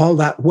losing all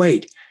that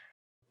weight,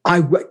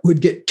 I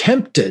would get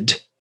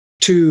tempted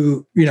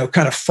to,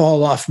 kind of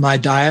fall off my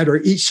diet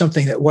or eat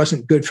something that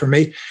wasn't good for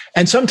me.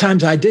 And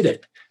sometimes I did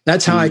it.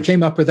 That's how I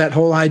came up with that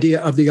whole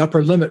idea of the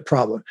upper limit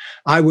problem.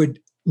 I would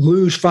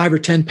lose 5 or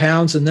 10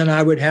 pounds, and then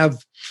I would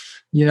have,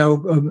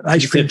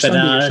 ice cream sundae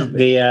or something.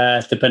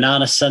 The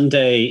banana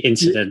sundae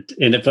incident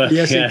in the book.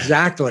 Yes,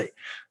 exactly.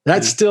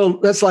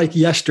 That's like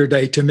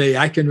yesterday to me.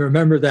 I can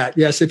remember that.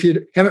 Yes, if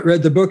you haven't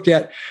read the book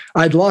yet,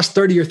 I'd lost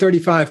 30 or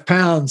 35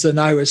 pounds, and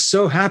I was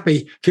so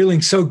happy,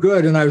 feeling so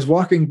good. And I was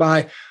walking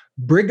by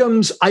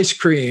Brigham's Ice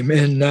Cream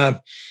in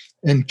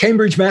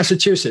Cambridge,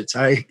 Massachusetts.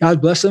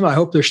 God bless them. I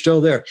hope they're still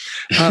there.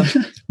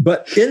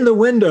 But in the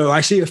window,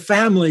 I see a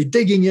family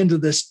digging into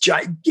this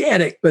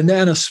gigantic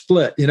banana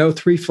split,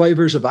 3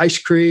 flavors of ice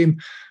cream,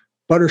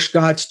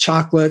 butterscotch,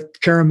 chocolate,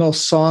 caramel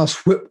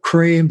sauce, whipped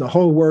cream, the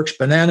whole works,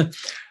 banana.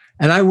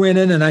 And I went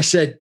in and I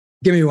said,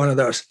 give me one of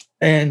those.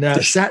 And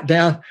sat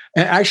down.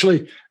 And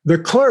actually, the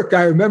clerk,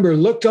 I remember,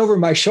 looked over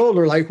my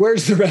shoulder like,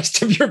 where's the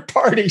rest of your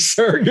party,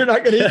 sir? You're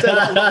not going to eat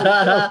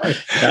that.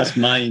 That's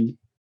mine.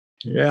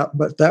 Yeah,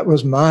 but that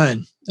was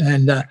mine.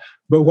 And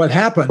but what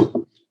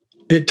happened,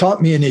 it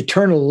taught me an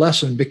eternal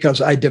lesson because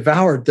I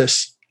devoured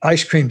this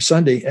ice cream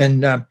sundae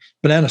and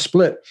banana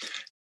split.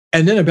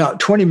 And then about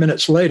 20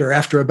 minutes later,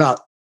 after about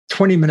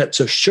 20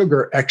 minutes of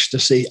sugar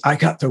ecstasy, I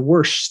got the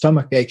worst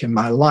stomach ache in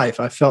my life.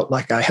 I felt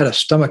like I had a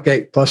stomach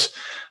ache plus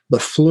the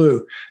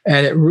flu.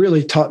 And it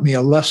really taught me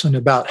a lesson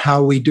about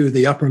how we do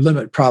the upper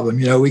limit problem.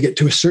 You know, we get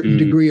to a certain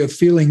degree of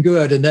feeling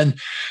good and then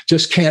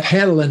just can't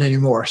handle it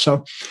anymore.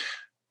 So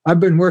I've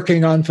been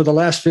working on for the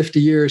last 50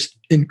 years,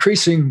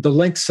 increasing the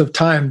lengths of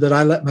time that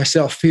I let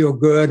myself feel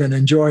good and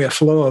enjoy a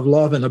flow of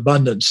love and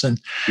abundance. And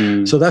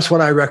so that's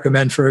what I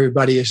recommend for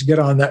everybody is get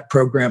on that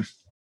program.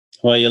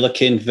 Well, you're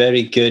looking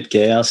very good,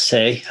 Gay, I'll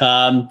say.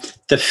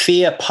 The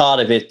fear part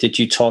of it that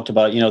you talked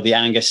about, you know, the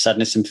anger,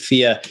 sadness, and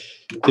fear.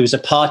 There was a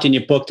part in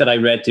your book that I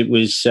read that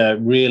was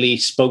really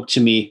spoke to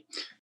me.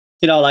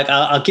 You know, like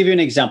I'll give you an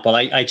example.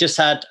 I just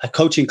had a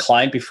coaching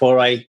client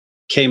before I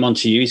came on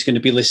to you. He's going to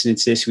be listening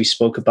to this. We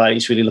spoke about it.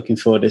 He's really looking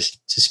forward to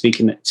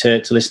speaking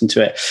to listen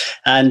to it.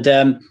 And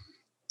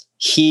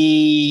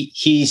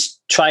he's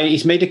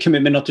made a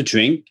commitment not to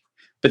drink,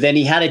 but then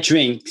he had a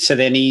drink. So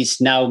then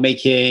he's now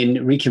making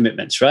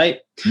recommitments, right?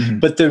 Mm-hmm.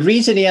 But the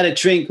reason he had a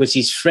drink was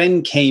his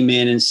friend came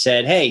in and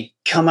said, hey,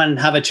 come and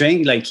have a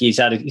drink. Like he's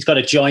got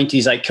a joint.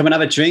 He's like, come and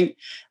have a drink.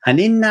 And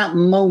in that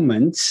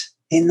moment,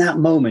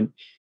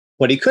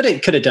 what he could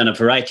have done a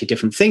variety of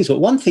different things. But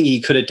one thing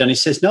he could have done, he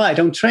says, no, I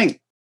don't drink.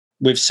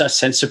 With such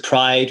sense of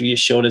pride, with your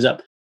shoulders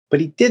up. But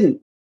he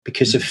didn't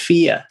because of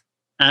fear.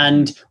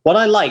 And what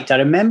I liked, I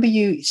remember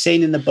you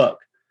saying in the book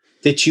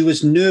that you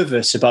was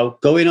nervous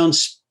about going on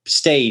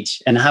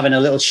stage and having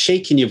a little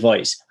shake in your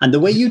voice. And the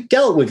way you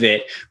dealt with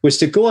it was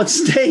to go on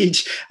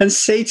stage and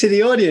say to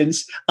the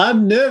audience,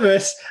 I'm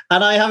nervous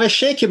and I have a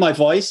shake in my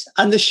voice,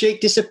 and the shake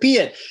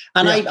disappeared.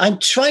 And I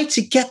tried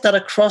to get that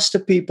across to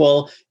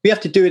people. We have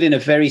to do it in a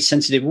very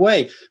sensitive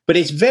way. But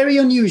it's very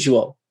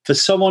unusual for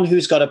someone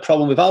who's got a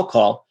problem with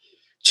alcohol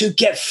to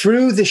get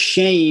through the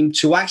shame,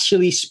 to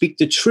actually speak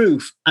the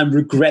truth and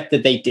regret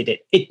that they did it.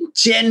 It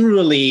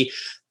generally,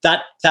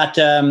 that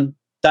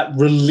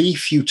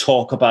relief you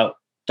talk about,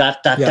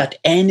 that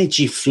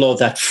energy flow,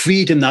 that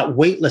freedom, that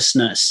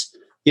weightlessness,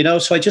 you know,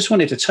 so I just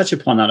wanted to touch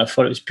upon that. I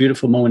thought it was a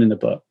beautiful moment in the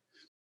book.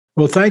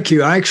 Well, thank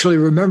you. I actually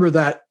remember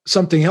that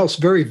something else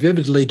very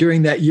vividly.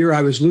 During that year,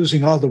 I was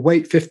losing all the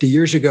weight 50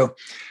 years ago.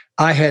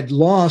 I had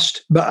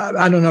lost, but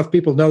I don't know if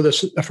people know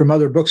this from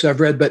other books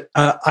I've read, but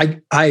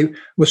I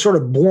was sort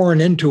of born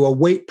into a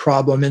weight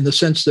problem in the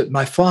sense that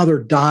my father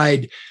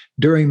died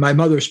during my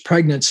mother's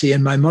pregnancy,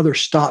 and my mother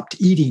stopped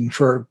eating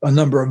for a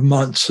number of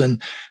months.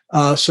 And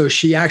so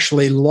she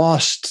actually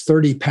lost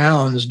 30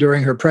 pounds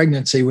during her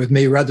pregnancy with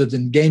me rather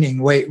than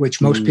gaining weight,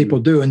 which most people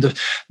do. And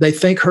they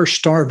think her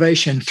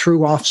starvation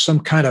threw off some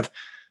kind of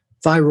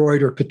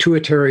thyroid or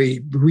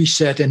pituitary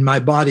reset in my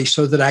body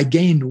so that I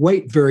gained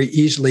weight very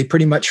easily,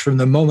 pretty much from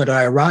the moment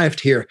I arrived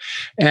here.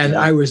 And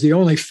I was the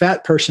only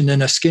fat person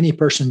in a skinny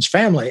person's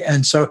family.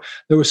 And so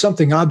there was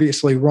something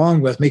obviously wrong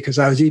with me because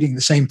I was eating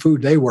the same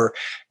food they were.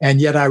 And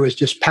yet I was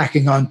just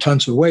packing on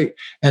tons of weight.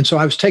 And so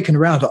I was taken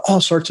around to all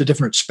sorts of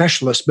different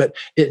specialists, but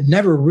it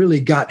never really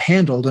got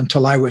handled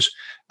until I was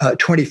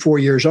 24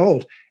 years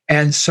old.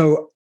 And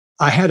so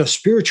I had a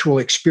spiritual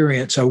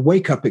experience, a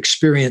wake-up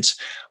experience,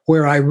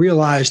 where I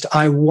realized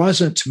I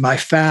wasn't my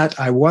fat,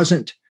 I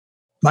wasn't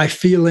my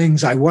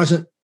feelings, I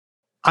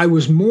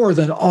was more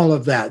than all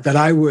of that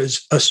I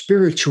was a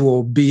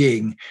spiritual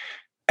being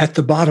at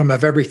the bottom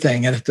of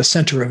everything and at the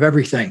center of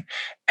everything.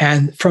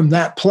 And from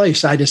that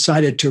place, I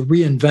decided to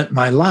reinvent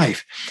my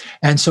life.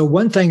 And so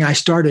one thing I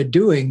started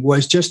doing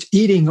was just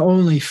eating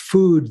only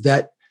food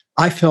that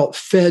I felt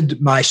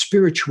fed my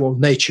spiritual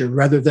nature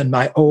rather than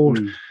my old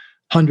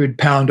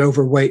 100-pound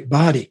overweight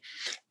body.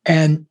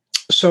 And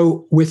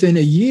so within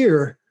a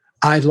year,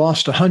 I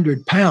lost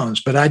 100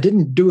 pounds, but I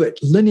didn't do it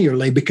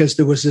linearly because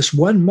there was this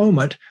one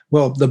moment,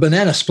 well, the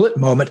banana split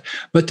moment,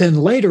 but then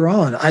later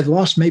on, I'd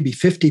lost maybe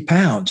 50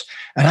 pounds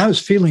and I was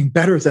feeling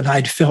better than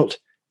I'd felt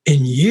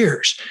in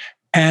years.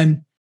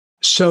 And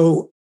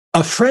so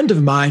a friend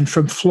of mine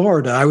from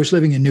Florida, I was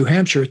living in New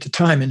Hampshire at the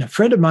time, and a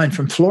friend of mine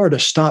from Florida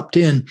stopped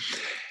in,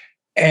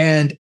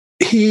 and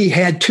he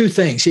had two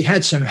things. He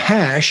had some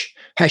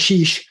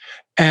hashish,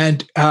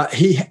 and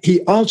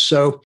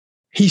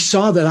he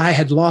saw that I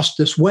had lost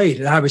this weight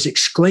and I was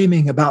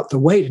exclaiming about the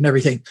weight and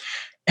everything.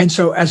 And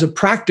so as a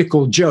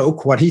practical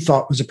joke, what he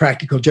thought was a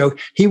practical joke,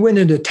 he went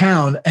into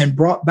town and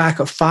brought back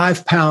a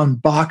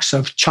 5-pound box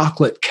of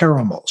chocolate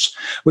caramels,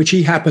 which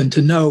he happened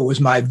to know was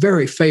my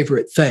very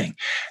favorite thing.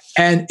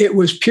 And it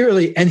was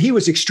purely, and he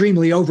was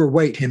extremely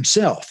overweight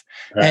himself.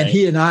 Right. And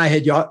he and I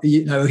had,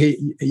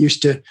 he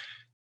used to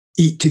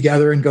eat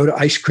together and go to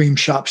ice cream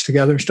shops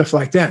together and stuff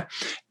like that.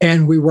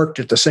 And we worked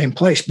at the same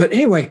place. But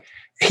anyway,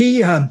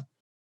 he, and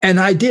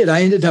I did.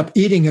 I ended up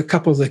eating a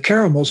couple of the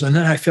caramels, and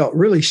then I felt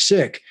really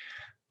sick.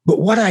 But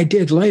what I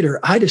did later,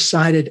 I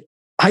decided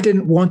I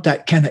didn't want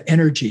that kind of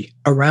energy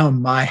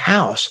around my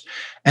house.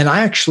 And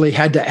I actually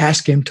had to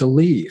ask him to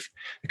leave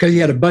because he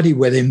had a buddy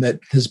with him that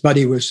his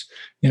buddy was,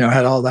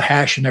 had all the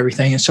hash and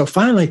everything. And so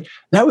finally,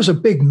 that was a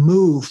big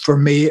move for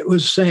me. It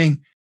was saying,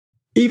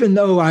 even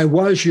though I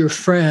was your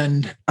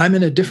friend, I'm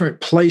in a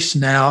different place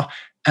now,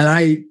 and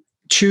I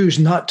choose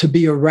not to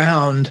be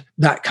around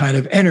that kind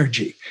of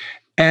energy.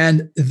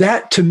 And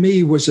that to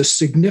me was a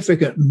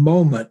significant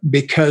moment,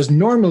 because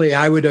normally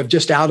I would have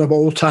just out of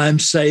old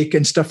time's sake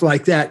and stuff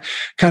like that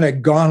kind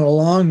of gone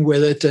along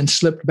with it and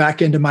slipped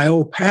back into my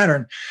old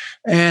pattern.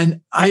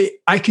 And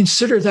I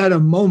consider that a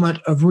moment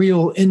of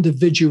real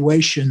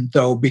individuation,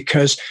 though,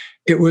 because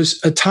it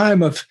was a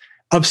time of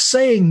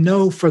saying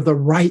no for the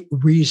right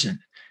reason.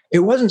 It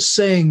wasn't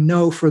saying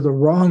no for the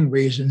wrong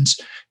reasons.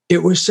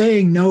 It was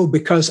saying no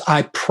because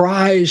I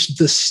prized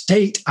the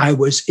state I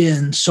was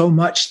in so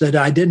much that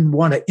I didn't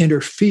want to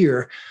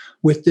interfere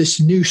with this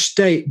new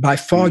state by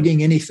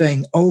fogging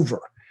anything over.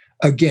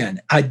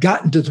 Again, I'd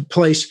gotten to the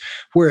place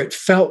where it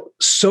felt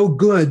so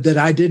good that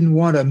I didn't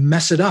want to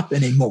mess it up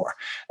anymore.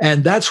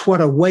 And that's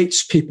what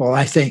awaits people,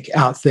 I think,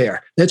 out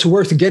there. It's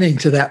worth getting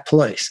to that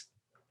place.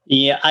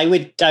 Yeah, I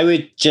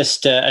would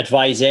just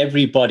advise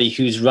everybody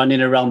who's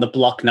running around the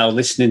block now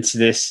listening to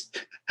this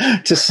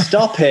to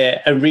stop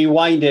it and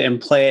rewind it and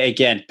play it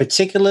again,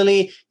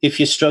 particularly if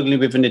you're struggling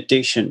with an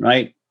addiction,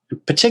 right?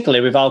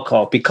 Particularly with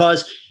alcohol,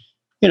 because,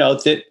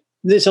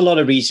 there's a lot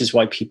of reasons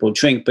why people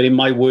drink, but in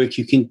my work,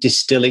 you can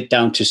distill it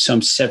down to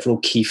several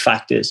key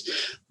factors.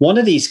 One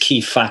of these key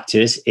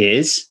factors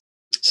is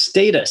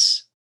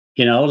status,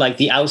 like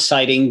the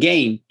outside in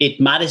game.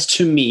 It matters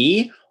to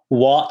me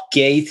what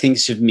Gay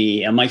thinks of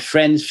me, and my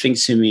friends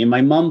thinks of me, and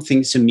my mom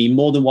thinks of me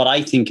more than what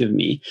I think of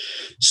me.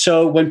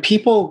 So when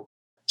people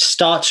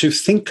start to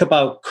think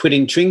about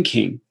quitting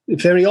drinking,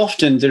 very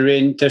often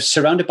they're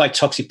surrounded by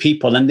toxic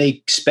people and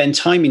they spend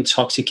time in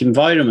toxic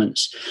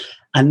environments.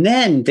 And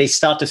then they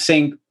start to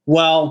think,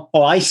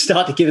 I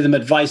start to give them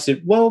advice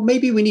that,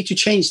 maybe we need to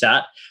change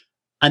that.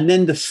 And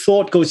then the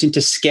thought goes into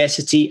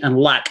scarcity and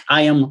lack.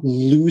 I am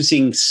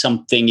losing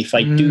something if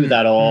I do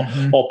that,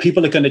 or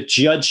people are going to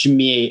judge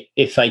me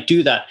if I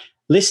do that.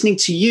 Listening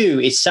to you,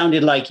 it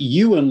sounded like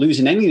you weren't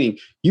losing anything.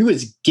 You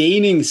was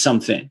gaining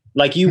something.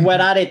 Like you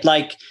went at it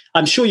like,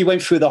 I'm sure you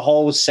went through the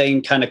whole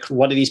saying kind of,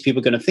 what are these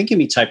people going to think of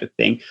me type of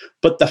thing.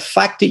 But the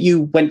fact that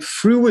you went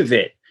through with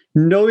it,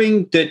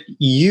 knowing that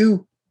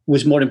you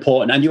was more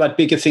important and you had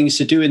bigger things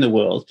to do in the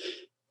world,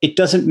 it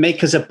doesn't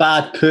make us a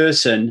bad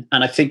person.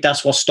 And I think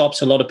that's what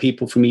stops a lot of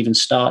people from even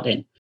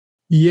starting.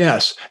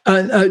 Yes.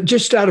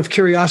 Just out of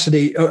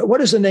curiosity,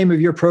 what is the name of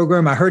your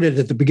program? I heard it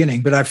at the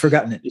beginning, but I've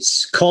forgotten it.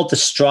 It's called the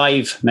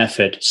Strive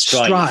method.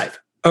 Strive.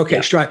 Okay,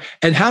 yeah. Strive.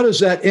 And how does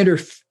that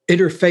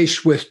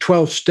interface with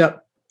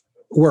 12-step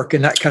work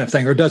and that kind of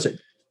thing, or does it?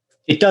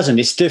 It doesn't.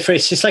 It's different.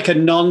 It's just like a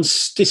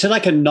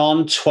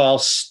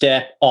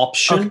non-12-step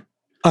option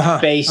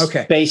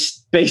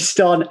based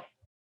on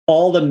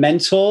all the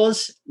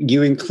mentors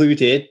you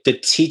included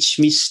that teach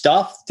me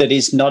stuff that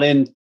is not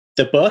in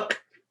the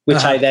book,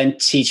 which I then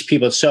teach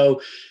people.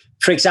 So,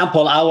 for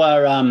example,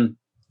 our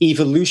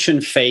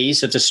evolution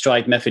phase of the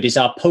Strive method is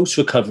our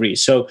post-recovery.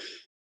 So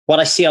what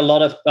I see a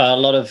lot of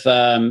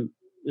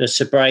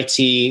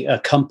sobriety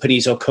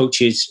companies or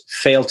coaches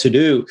fail to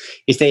do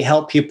is they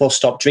help people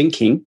stop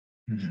drinking,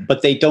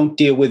 but they don't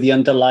deal with the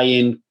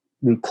underlying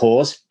root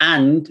cause,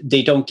 and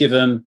they don't give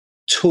them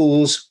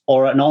tools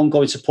or an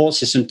ongoing support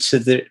system to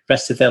the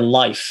rest of their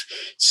life.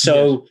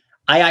 So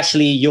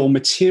your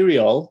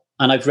material,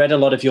 and I've read a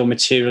lot of your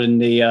material in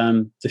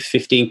the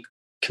 15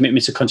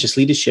 Commitments to Conscious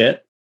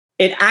Leadership,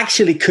 it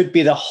actually could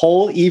be the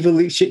whole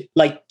evolution.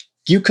 Like,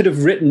 you could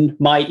have written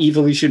my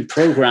evolution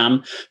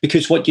program,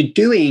 because what you're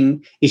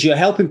doing is you're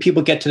helping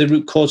people get to the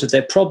root cause of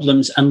their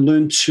problems and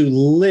learn to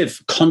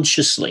live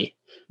consciously,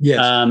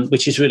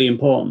 which is really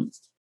important.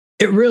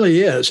 It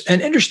really is.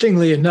 And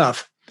interestingly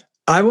enough,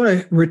 I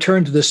want to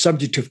return to the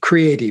subject of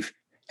creative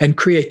and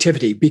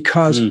creativity,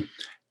 because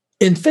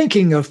in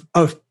thinking of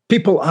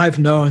people I've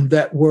known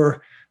that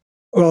were,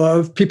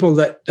 of people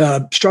that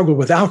struggled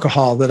with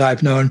alcohol that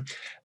I've known,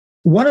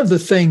 one of the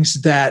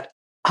things that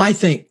I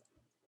think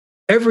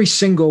every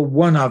single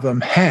one of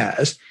them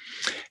has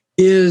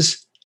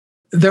is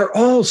they're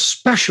all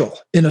special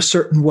in a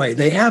certain way.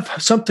 They have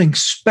something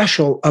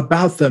special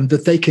about them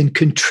that they can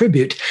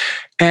contribute.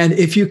 And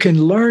if you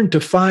can learn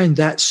to find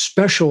that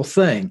special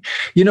thing,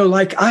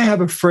 like I have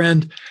a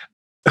friend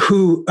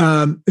who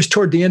is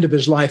toward the end of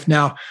his life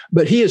now,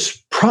 but he is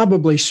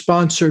probably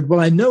sponsored. Well,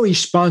 I know he's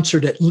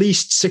sponsored at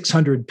least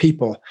 600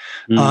 people.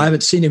 I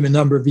haven't seen him in a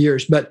number of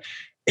years, but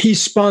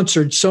he's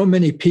sponsored so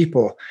many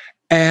people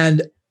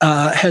and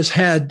has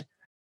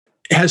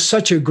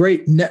such a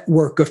great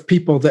network of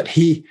people that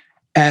he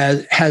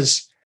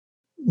has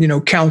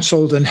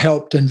counseled and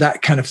helped and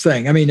that kind of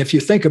thing. I mean, if you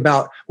think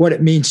about what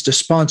it means to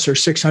sponsor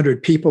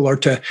 600 people or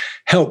to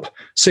help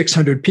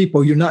 600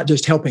 people, you're not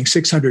just helping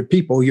 600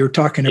 people, you're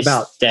talking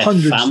about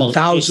hundreds and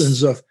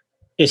thousands of.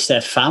 It's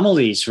their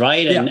families,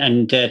 right? Yeah.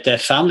 And their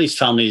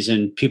families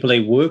and people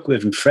they work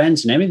with and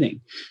friends and everything.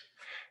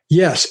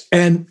 Yes.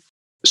 And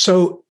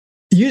so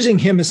using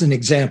him as an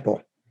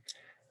example,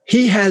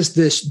 he has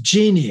this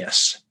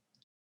genius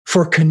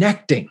for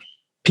connecting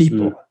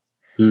people.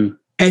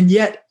 And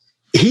yet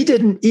he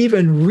didn't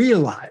even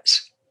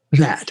realize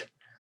that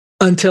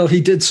until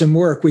he did some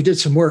work. We did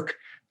some work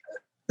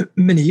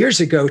many years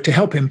ago to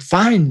help him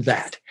find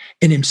that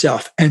in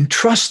himself and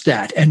trust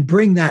that and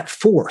bring that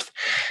forth.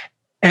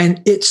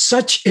 And I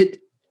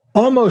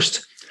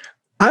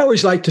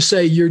always like to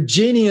say your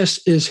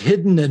genius is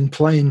hidden in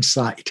plain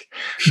sight,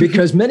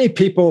 because many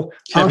people,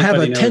 I'll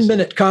have a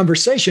 10-minute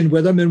conversation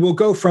with them and we'll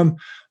go from,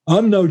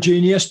 I'm no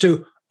genius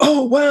to,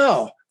 oh,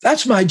 wow,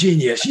 that's my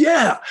genius.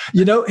 Yeah.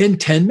 In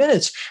 10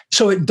 minutes.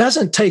 So it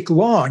doesn't take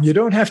long. You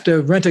don't have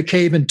to rent a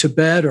cave in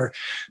Tibet or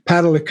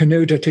paddle a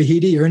canoe to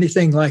Tahiti or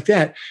anything like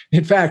that.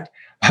 In fact,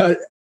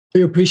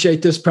 you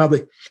appreciate this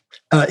probably.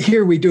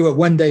 Here we do a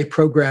one-day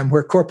program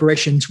where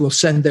corporations will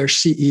send their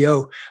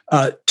CEO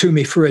to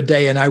me for a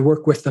day, and I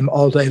work with them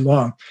all day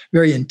long,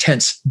 very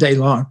intense day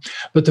long.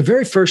 But the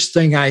very first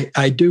thing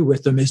I do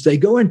with them is they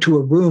go into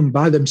a room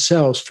by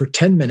themselves for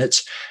 10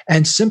 minutes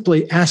and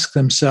simply ask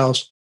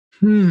themselves,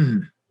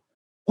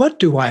 what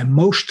do I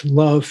most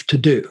love to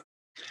do?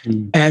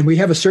 And we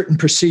have a certain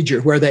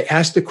procedure where they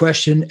ask the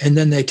question and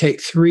then they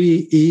take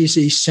 3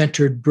 easy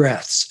centered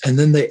breaths, and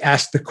then they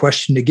ask the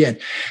question again.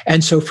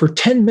 And so for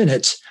 10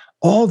 minutes,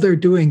 all they're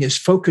doing is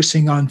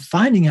focusing on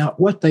finding out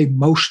what they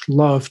most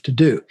love to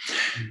do.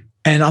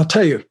 And I'll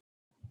tell you,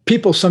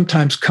 people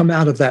sometimes come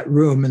out of that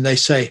room and they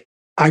say,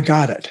 I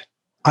got it.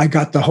 I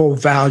got the whole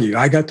value.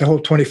 I got the whole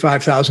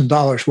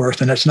 $25,000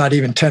 worth, and it's not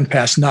even 10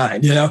 past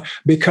 9,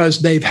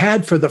 because they've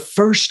had for the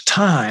first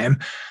time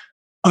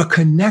a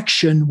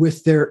connection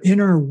with their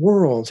inner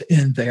world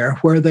in there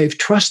where they've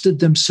trusted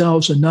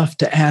themselves enough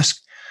to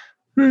ask,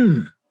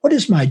 what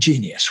is my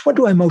genius? What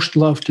do I most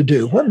love to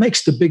do? What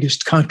makes the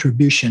biggest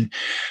contribution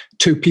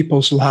to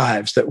people's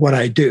lives that what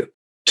I do?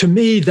 To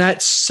me,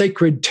 that's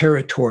sacred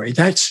territory.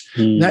 That's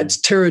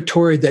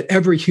territory that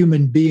every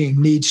human being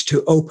needs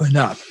to open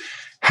up.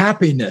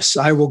 Happiness,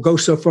 I will go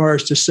so far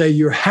as to say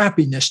your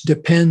happiness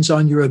depends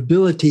on your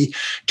ability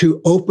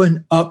to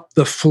open up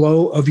the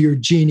flow of your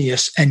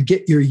genius and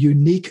get your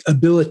unique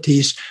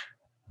abilities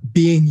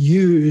being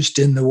used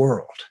in the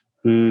world.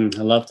 I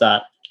love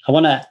that. I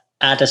want to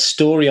add a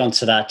story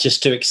onto that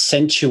just to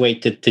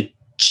accentuate that the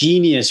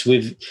genius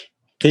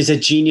there's a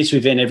genius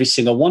within every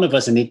single one of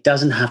us, and it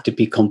doesn't have to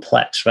be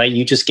complex, right?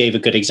 You just gave a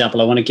good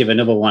example. I want to give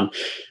another one.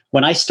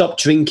 When I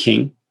stopped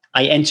drinking,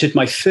 I entered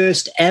my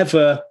first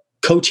ever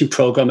coaching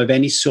program of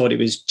any sort. It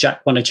was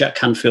one of Jack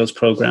Canfield's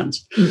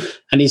programs.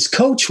 And his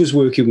coach was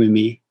working with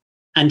me,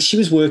 and she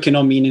was working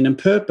on meaning and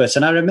purpose.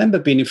 And I remember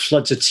being in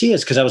floods of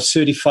tears because I was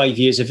 35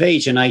 years of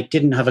age and I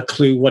didn't have a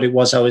clue what it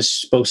was I was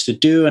supposed to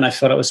do. And I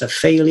thought I was a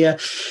failure.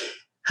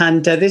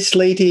 And this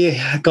lady,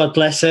 God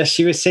bless her,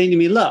 she was saying to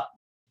me, look,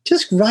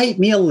 just write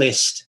me a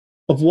list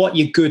of what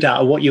you're good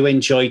at or what you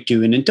enjoy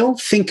doing, and don't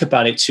think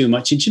about it too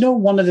much.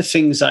 And one of the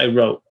things I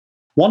wrote?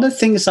 One of the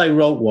things I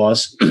wrote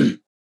was,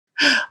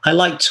 I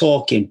like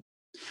talking.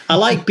 I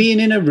like being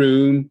in a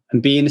room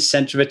and being the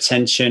center of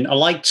attention. I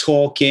like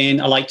talking.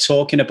 I like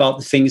talking about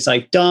the things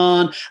I've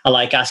done. I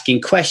like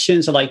asking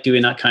questions. I like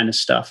doing that kind of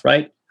stuff,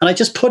 right? And I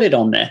just put it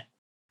on there.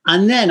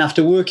 And then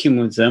after working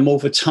with them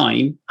over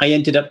time, I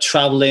ended up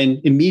traveling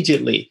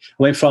immediately.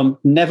 I went from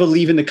never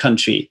leaving the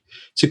country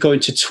to going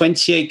to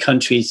 28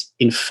 countries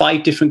in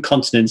 5 different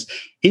continents,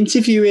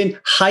 interviewing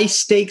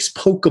high-stakes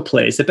poker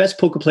players, the best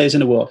poker players in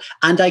the world.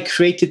 And I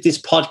created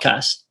this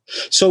podcast.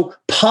 So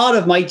part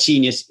of my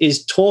genius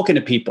is talking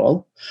to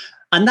people.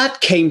 And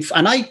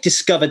I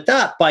discovered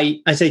that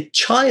as a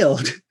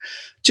child,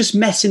 just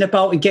messing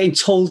about and getting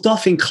told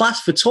off in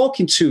class for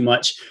talking too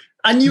much.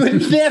 And you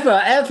would never,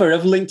 ever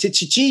have linked it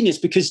to genius,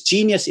 because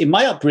genius in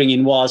my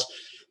upbringing was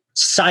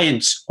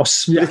science or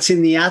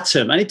splitting the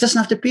atom. And it doesn't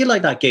have to be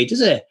like that, Gay, does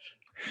it?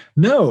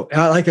 No,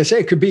 like I say,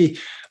 it could be,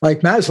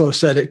 like Maslow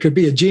said, it could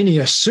be a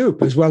genius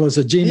soup as well as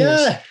a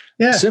genius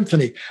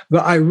symphony.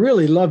 But I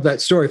really love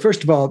that story.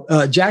 First of all,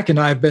 Jack and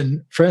I have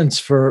been friends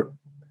for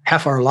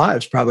half our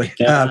lives, probably.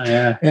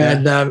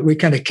 And we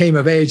kind of came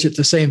of age at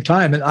the same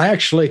time. And I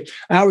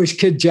always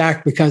kid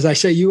Jack because I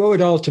say, you owe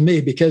it all to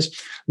me, because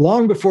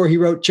long before he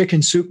wrote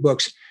Chicken Soup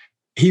books,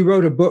 he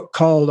wrote a book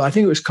called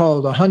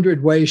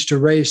 100 Ways to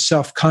Raise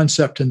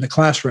Self-Concept in the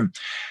Classroom.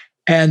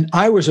 And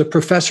I was a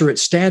professor at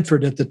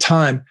Stanford at the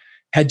time,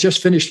 had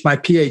just finished my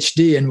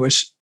PhD, and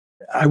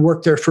I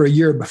worked there for a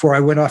year before I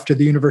went off to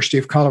the University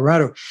of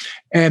Colorado.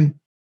 And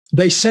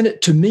they sent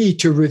it to me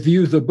to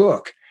review the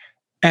book.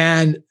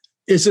 And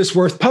is this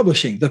worth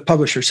publishing? The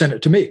publisher sent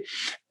it to me.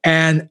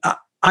 And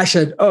I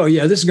said, oh,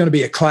 yeah, this is going to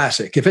be a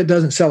classic. If it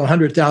doesn't sell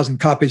 100,000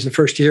 copies the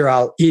first year,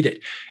 I'll eat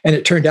it. And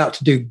it turned out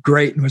to do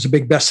great and was a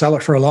big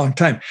bestseller for a long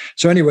time.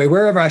 So anyway,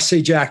 wherever I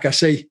see Jack, I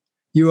say,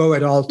 you owe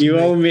it all to me. You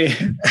owe me.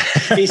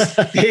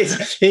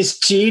 his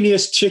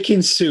genius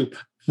chicken soup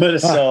for the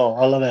soul.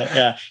 I love it.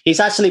 Yeah. He's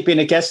actually been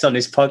a guest on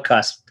this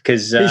podcast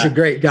because... he's a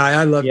great guy.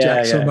 I love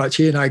Jack so much.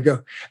 He and I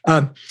go.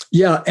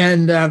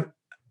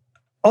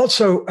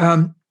 Also,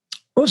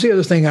 what was the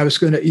other thing I was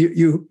going to,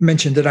 you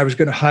mentioned that I was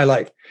going to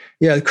highlight?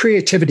 Yeah, the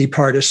creativity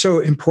part is so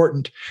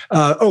important.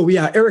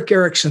 Erik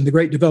Erikson, the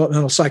great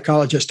developmental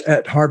psychologist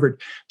at Harvard,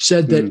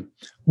 said that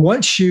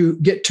once you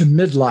get to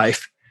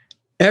midlife,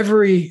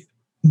 every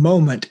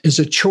moment is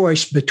a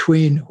choice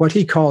between what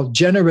he called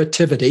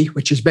generativity,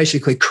 which is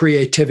basically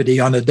creativity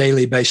on a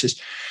daily basis.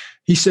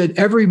 He said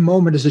every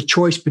moment is a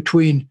choice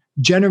between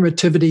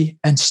generativity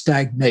and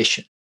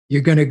stagnation.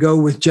 You're going to go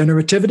with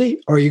generativity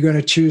or you're going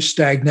to choose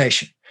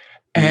stagnation.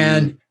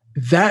 And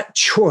that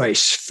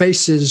choice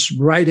faces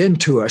right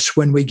into us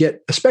when we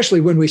get, especially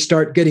when we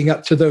start getting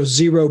up to those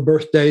 0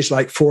 birthdays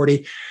like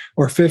 40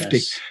 or 50.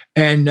 Yes.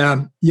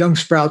 And young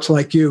sprouts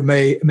like you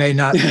may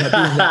not be in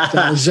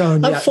that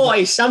zone yet.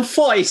 I'm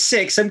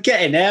 46. I'm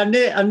getting there.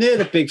 I'm near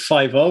the big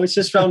 50. It's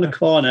just around the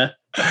corner.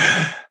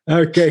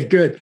 Okay,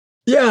 good.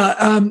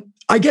 Yeah,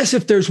 I guess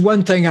if there's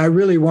one thing I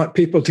really want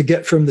people to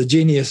get from the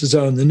Genius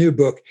Zone, the new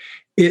book,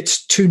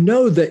 it's to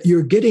know that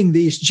you're getting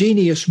these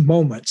genius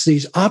moments,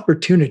 these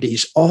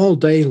opportunities all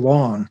day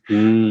long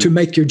to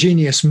make your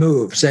genius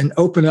moves and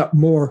open up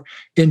more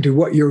into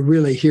what you're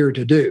really here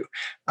to do.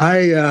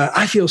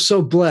 I feel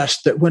so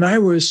blessed that when I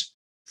was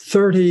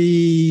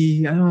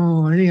 30,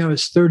 I think I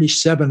was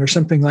 37 or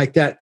something like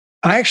that,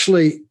 I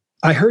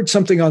heard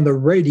something on the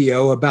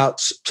radio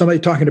about somebody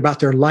talking about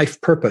their life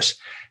purpose.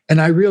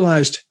 And I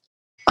realized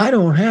I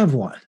don't have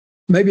one.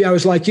 Maybe I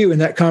was like you in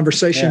that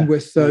conversation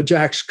with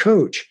Jack's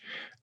coach.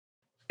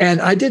 And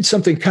I did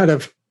something kind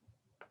of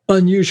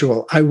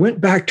unusual. I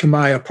went back to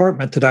my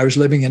apartment that I was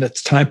living in at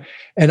the time,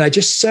 and I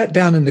just sat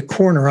down in the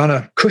corner on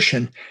a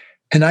cushion,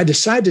 and I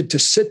decided to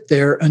sit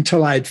there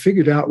until I had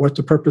figured out what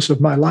the purpose of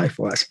my life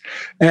was.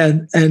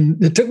 And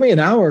it took me an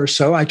hour or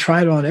so. I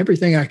tried on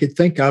everything I could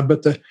think of,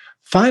 but the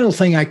final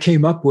thing I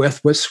came up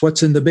with was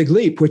what's in the Big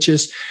Leap, which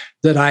is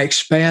that I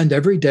expand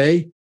every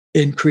day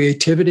in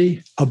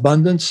creativity,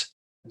 abundance,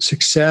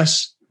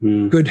 success,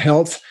 good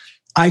health.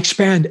 I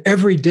expand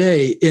every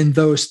day in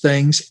those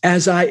things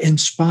as I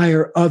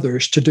inspire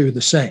others to do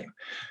the same.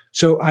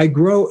 So I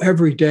grow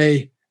every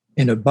day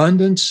in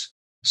abundance,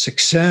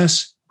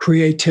 success,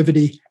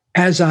 creativity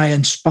as I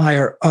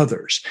inspire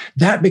others.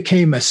 That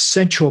became an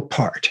essential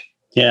part.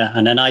 Yeah.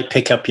 And then I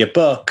pick up your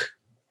book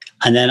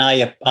and then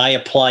I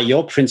apply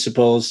your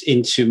principles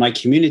into my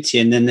community,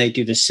 and then they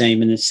do the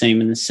same and the same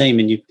and the same.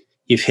 And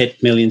you've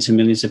hit millions and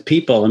millions of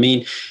people. I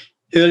mean,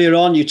 earlier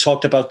on, you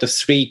talked about the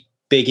 3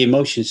 big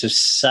emotions of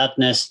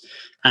sadness,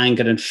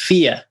 anger, and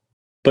fear.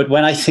 But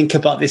when I think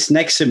about this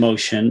next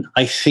emotion,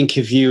 I think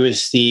of you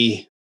as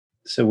the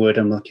word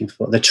I'm looking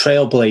for, the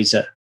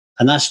trailblazer.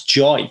 And that's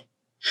joy.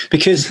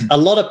 Because a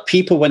lot of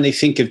people, when they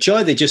think of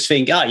joy, they just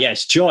think,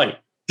 it's joy.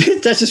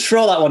 Let's just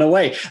throw that one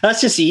away.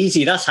 That's just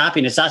easy. That's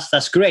happiness.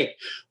 That's great.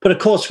 But of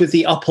course, with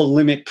the upper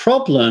limit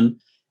problem,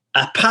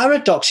 a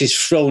paradox is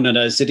thrown at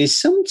us that is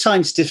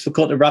sometimes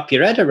difficult to wrap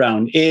your head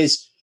around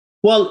is,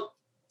 well,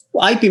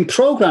 I've been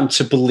programmed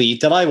to believe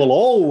that I will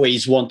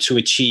always want to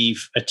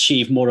achieve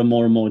more and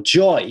more and more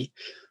joy.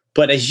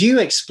 But as you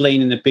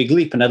explain in the Big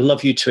Leap, and I'd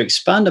love you to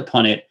expand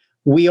upon it,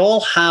 we all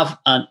have,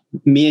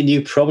 me and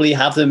you probably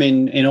have them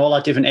in all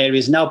our different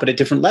areas now, but at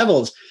different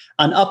levels,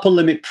 an upper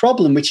limit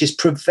problem, which is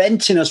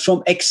preventing us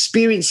from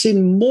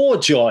experiencing more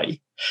joy.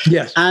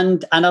 Yes.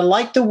 And I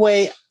like the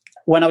way,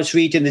 when I was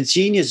reading The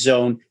Genius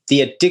Zone, the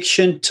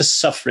addiction to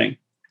suffering.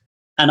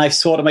 And I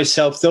thought to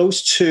myself,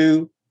 those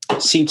two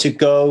seem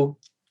to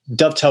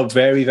dovetail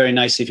very, very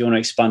nicely, if you want to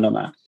expand on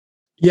that.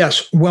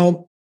 Yes.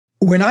 Well,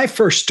 when I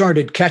first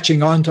started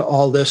catching on to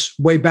all this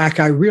way back,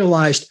 I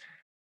realized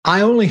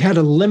I only had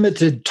a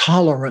limited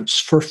tolerance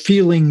for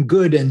feeling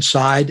good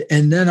inside.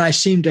 And then I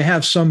seemed to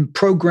have some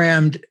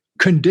programmed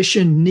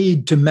conditioned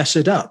need to mess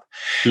it up.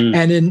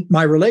 And in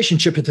my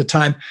relationship at the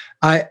time,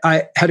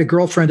 I had a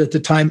girlfriend at the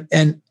time,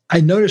 and I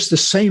noticed the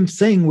same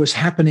thing was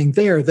happening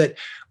there, that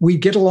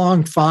we'd get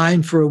along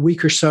fine for a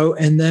week or so,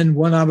 and then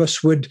one of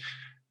us would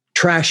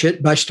trash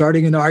it by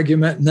starting an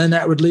argument, and then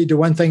that would lead to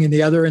one thing and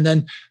the other. And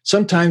then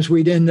sometimes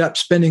we'd end up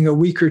spending a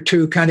week or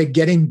two kind of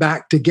getting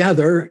back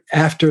together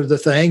after the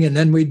thing, and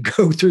then we'd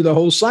go through the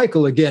whole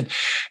cycle again.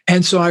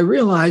 And so I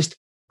realized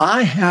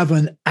I have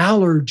an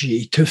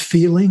allergy to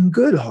feeling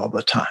good all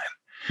the time.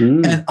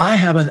 And I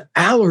have an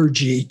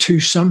allergy to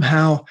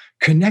somehow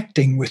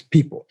connecting with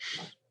people.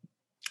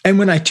 And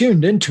when I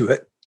tuned into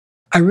it,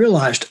 I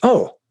realized,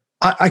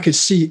 I could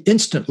see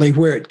instantly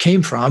where it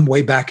came from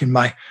way back in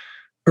my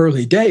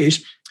early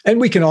days. And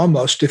we can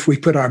almost, if we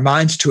put our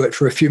minds to it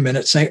for a few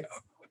minutes,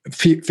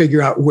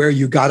 figure out where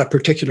you got a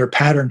particular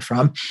pattern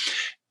from,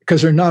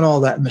 because they're not all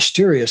that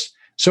mysterious.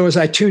 So as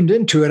I tuned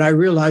into it, I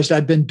realized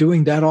I'd been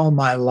doing that all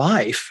my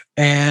life.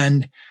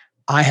 And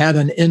I had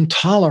an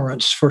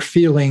intolerance for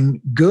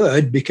feeling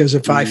good, because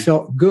if I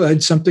felt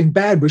good, something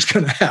bad was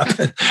going to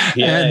happen.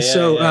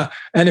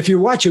 And if you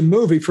watch a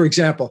movie, for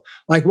example,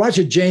 like watch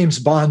a James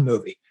Bond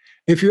movie,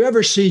 if you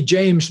ever see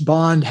James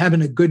Bond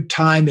having a good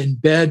time in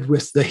bed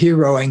with the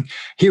heroine,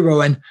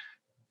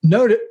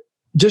 note it,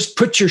 just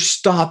put your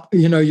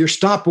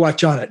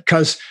stopwatch on it,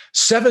 because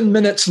 7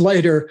 minutes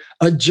later,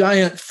 a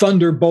giant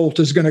thunderbolt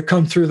is going to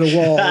come through the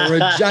wall, or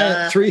a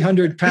giant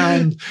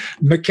 300-pound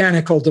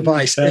mechanical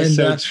device. That's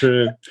so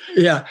true.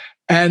 Yeah.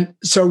 And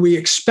so we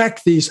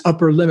expect these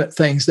upper limit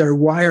things. They're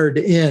wired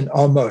in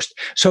almost.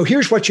 So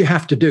here's what you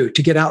have to do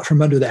to get out from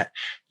under that.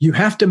 You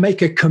have to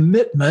make a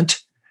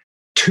commitment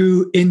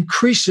to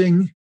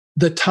increasing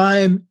the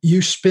time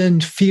you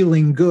spend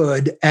feeling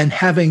good and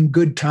having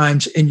good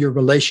times in your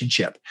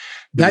relationship.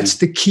 That's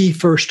the key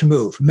first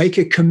move. Make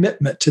a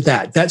commitment to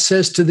that. That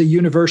says to the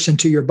universe and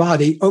to your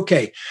body,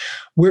 okay,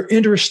 we're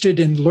interested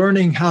in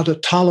learning how to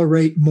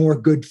tolerate more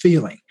good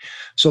feeling.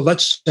 So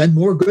let's send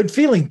more good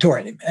feeling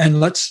toward him, and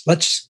let's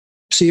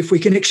see if we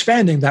can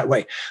expand him that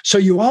way. So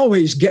you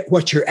always get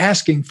what you're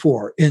asking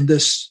for in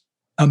this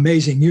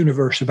amazing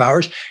universe of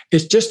ours.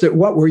 It's just that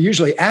what we're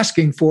usually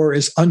asking for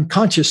is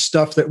unconscious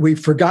stuff that we've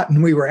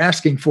forgotten we were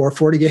asking for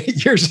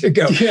 48 years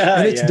ago.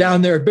 And it's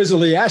down there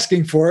busily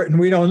asking for it, and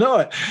we don't know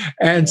it.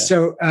 And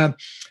so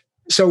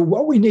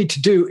what we need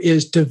to do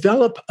is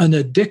develop an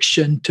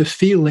addiction to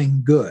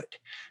feeling good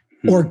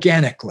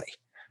organically,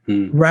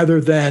 rather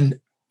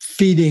than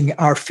feeding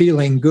our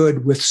feeling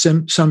good with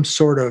some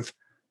sort of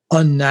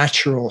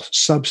unnatural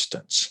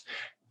substance.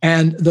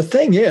 And the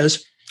thing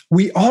is,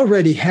 we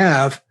already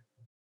have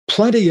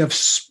plenty of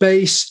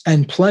space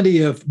and plenty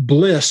of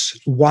bliss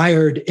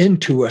wired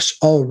into us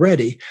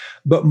already,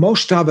 but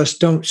most of us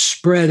don't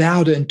spread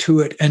out into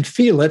it and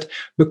feel it,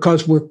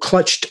 because we're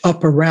clutched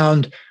up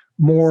around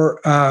more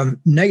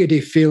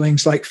negative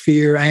feelings like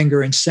fear,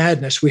 anger, and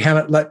sadness. We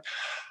haven't let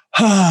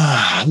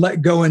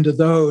go into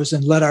those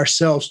and let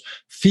ourselves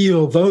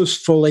feel those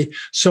fully,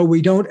 so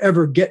we don't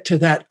ever get to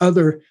that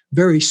other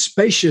very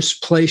spacious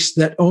place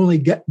that only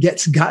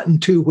gets gotten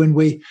to when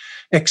we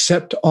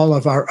accept all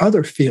of our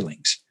other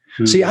feelings.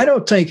 See, I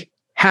don't think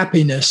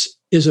happiness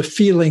is a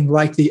feeling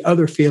like the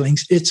other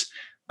feelings. It's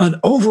an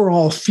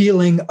overall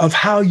feeling of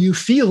how you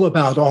feel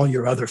about all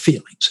your other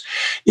feelings.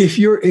 If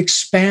you're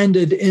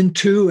expanded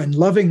into and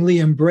lovingly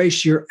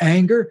embrace your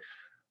anger,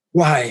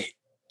 why,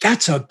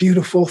 that's a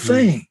beautiful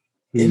thing,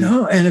 you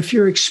know? And if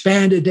you're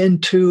expanded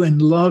into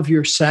and love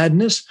your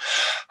sadness,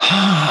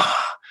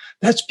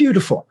 that's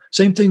beautiful.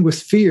 Same thing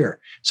with fear.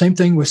 Same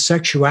thing with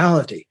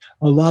sexuality.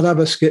 A lot of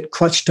us get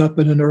clutched up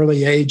at an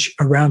early age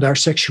around our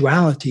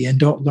sexuality and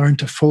don't learn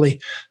to fully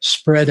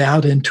spread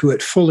out into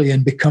it fully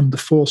and become the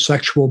full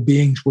sexual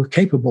beings we're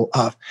capable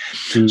of.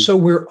 So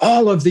we're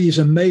all of these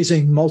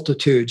amazing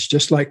multitudes,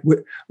 just like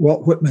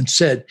Walt Whitman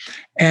said.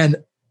 And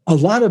a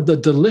lot of the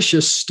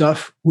delicious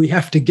stuff we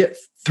have to get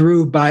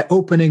through by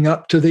opening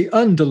up to the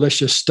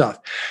undelicious stuff.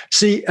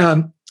 See,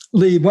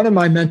 Lee, one of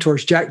my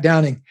mentors, Jack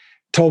Downing,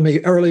 told me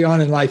early on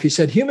in life, he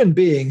said, human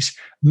beings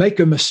make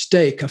a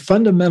mistake, a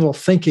fundamental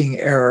thinking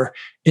error,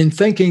 in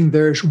thinking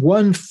there's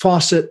one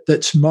faucet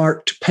that's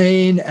marked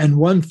pain and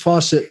one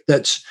faucet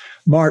that's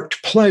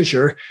marked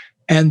pleasure.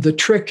 And the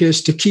trick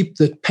is to keep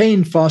the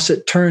pain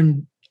faucet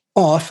turned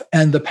off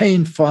and the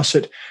pain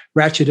faucet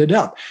ratcheted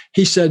up.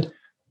 He said,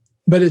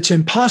 but it's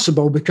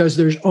impossible, because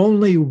there's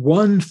only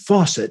one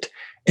faucet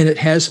and it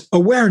has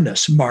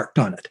awareness marked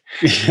on it.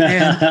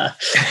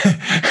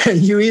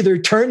 And you either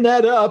turn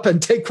that up and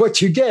take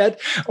what you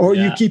get, or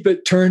you keep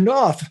it turned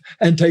off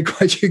and take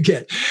what you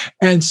get.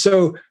 And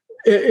so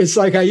it's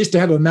like I used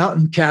to have a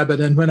mountain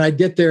cabin, and when I'd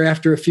get there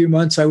after a few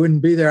months, I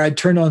wouldn't be there. I'd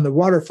turn on the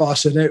water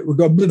faucet and it would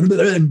go blah, blah,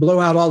 blah, and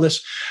blow out all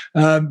this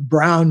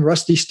brown,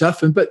 rusty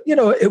stuff. But,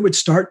 it would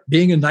start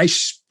being a nice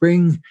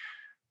spring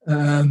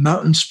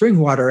mountain spring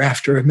water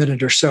after a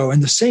minute or so.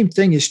 And the same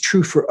thing is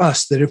true for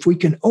us, that if we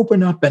can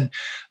open up and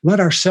let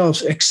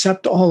ourselves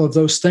accept all of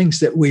those things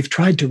that we've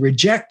tried to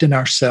reject in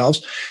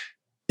ourselves,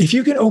 if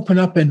you can open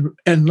up and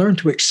learn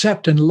to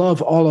accept and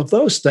love all of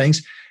those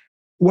things,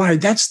 why,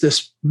 that's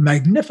this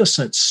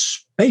magnificent,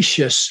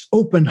 spacious,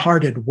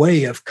 open-hearted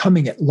way of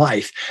coming at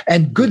life.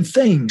 And good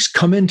things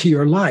come into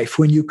your life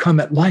when you come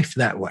at life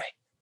that way.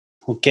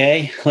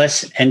 Okay,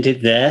 let's end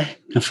it there.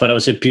 I thought it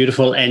was a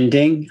beautiful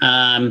ending.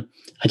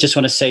 I just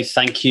want to say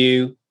thank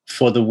you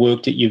for the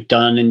work that you've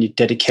done and your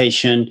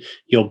dedication.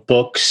 Your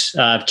books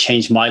have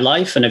changed my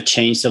life and have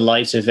changed the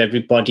lives of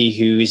everybody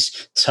who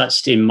is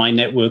touched in my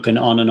network, and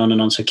on and on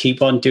and on. So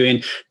keep on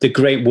doing the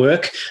great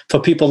work. For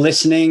people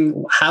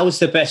listening, how's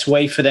the best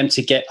way for them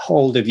to get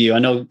hold of you? I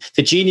know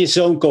the Genius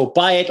Zone, go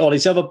buy it. All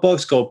these other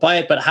books, go buy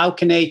it. But how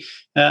can they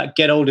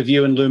get hold of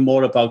you and learn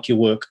more about your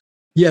work?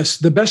 Yes,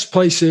 the best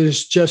place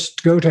is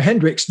just go to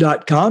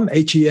hendricks.com,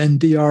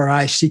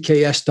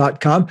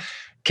 HENDRICKS.com.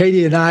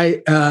 Katie and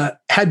I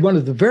had one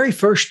of the very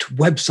first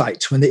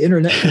websites when the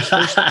internet was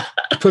first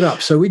put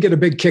up. So we get a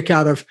big kick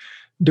out of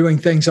doing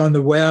things on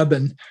the web.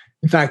 And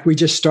in fact, we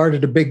just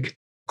started a big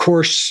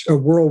a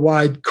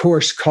worldwide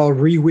course called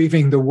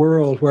Reweaving the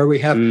World, where we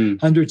have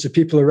hundreds of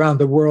people around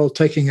the world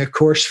taking a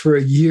course for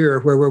a year,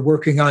 where we're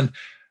working on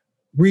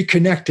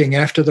reconnecting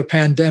after the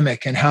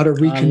pandemic and how to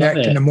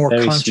reconnect in a more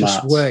conscious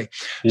way.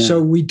 Yeah.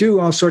 So we do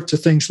all sorts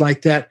of things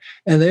like that.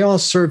 And they all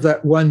serve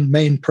that one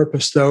main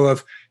purpose, though,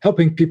 of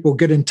helping people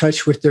get in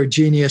touch with their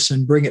genius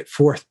and bring it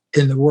forth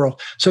in the world.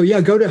 So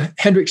yeah, go to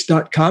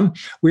Hendricks.com.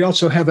 We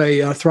also have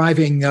a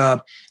thriving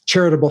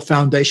charitable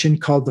foundation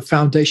called the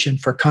Foundation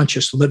for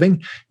Conscious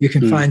Living. You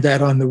can find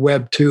that on the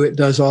web too. It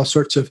does all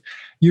sorts of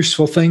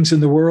useful things in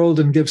the world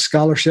and gives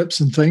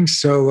scholarships and things.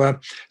 So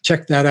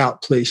check that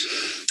out, please.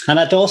 And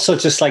I'd also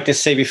just like to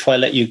say before I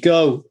let you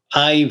go,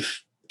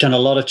 I've done a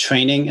lot of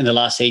training in the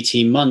last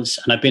 18 months,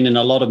 and I've been in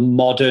a lot of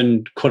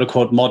modern, quote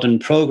unquote, modern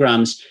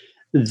programs.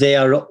 They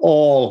are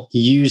all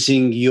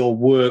using your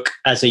work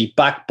as a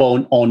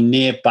backbone or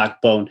near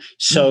backbone.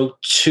 So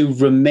to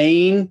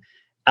remain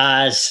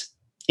as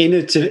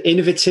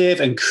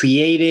innovative and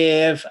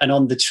creative and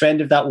on the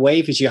trend of that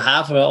wave as you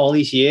have for all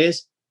these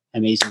years,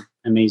 amazing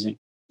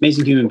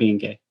human being,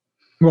 Gay.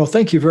 Well,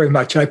 thank you very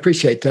much. I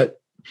appreciate that.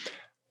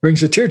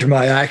 Brings a tear to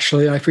my eye,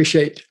 actually. I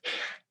appreciate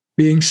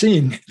being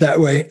seen that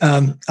way.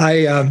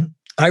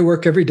 I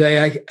work every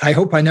day. I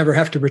hope I never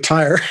have to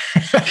retire.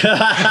 You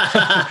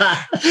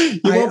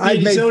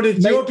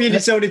won't be in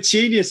its own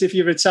genius if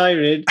you're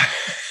retiring.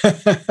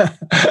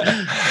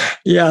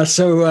 Yeah,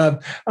 so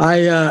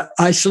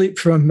I sleep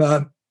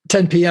from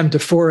 10 p.m. to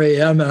 4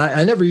 a.m. And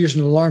I never use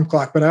an alarm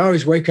clock, but I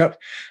always wake up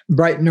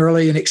bright and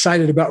early and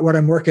excited about what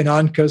I'm working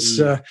on,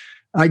 because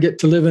I get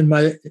to live in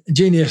my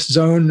genius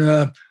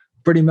zone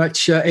pretty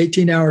much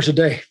 18 hours a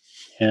day.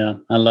 Yeah,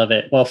 I love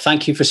it. Well,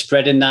 thank you for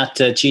spreading that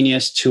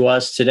genius to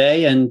us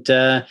today, and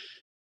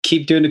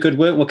keep doing the good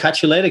work. We'll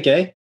catch you later,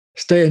 Gay.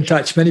 Stay in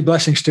touch. Many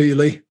blessings to you,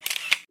 Lee.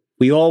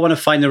 We all want to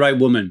find the right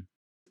woman.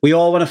 We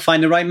all want to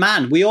find the right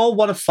man. We all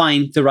want to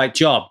find the right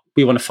job.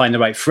 We want to find the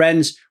right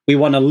friends. We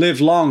want to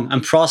live long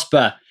and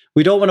prosper.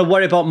 We don't want to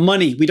worry about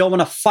money. We don't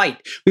want to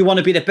fight. We want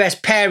to be the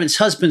best parents,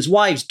 husbands,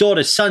 wives,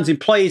 daughters, sons,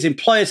 employees,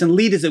 and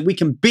leaders that we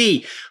can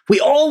be. We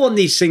all want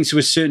these things to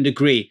a certain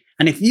degree.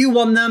 And if you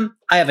want them,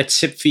 I have a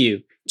tip for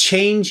you.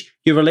 Change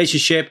your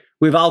relationship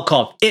with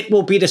alcohol. It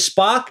will be the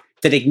spark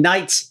that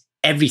ignites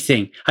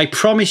everything. I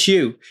promise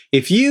you,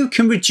 if you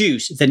can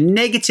reduce the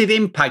negative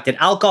impact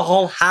that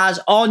alcohol has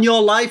on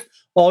your life,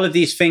 all of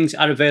these things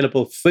are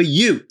available for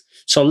you.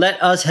 So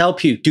let us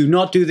help you. Do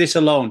not do this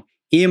alone.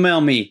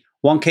 Email me,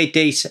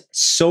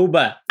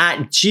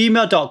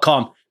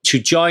 1kdayssober@gmail.com to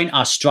join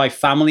our Strive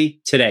family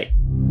today.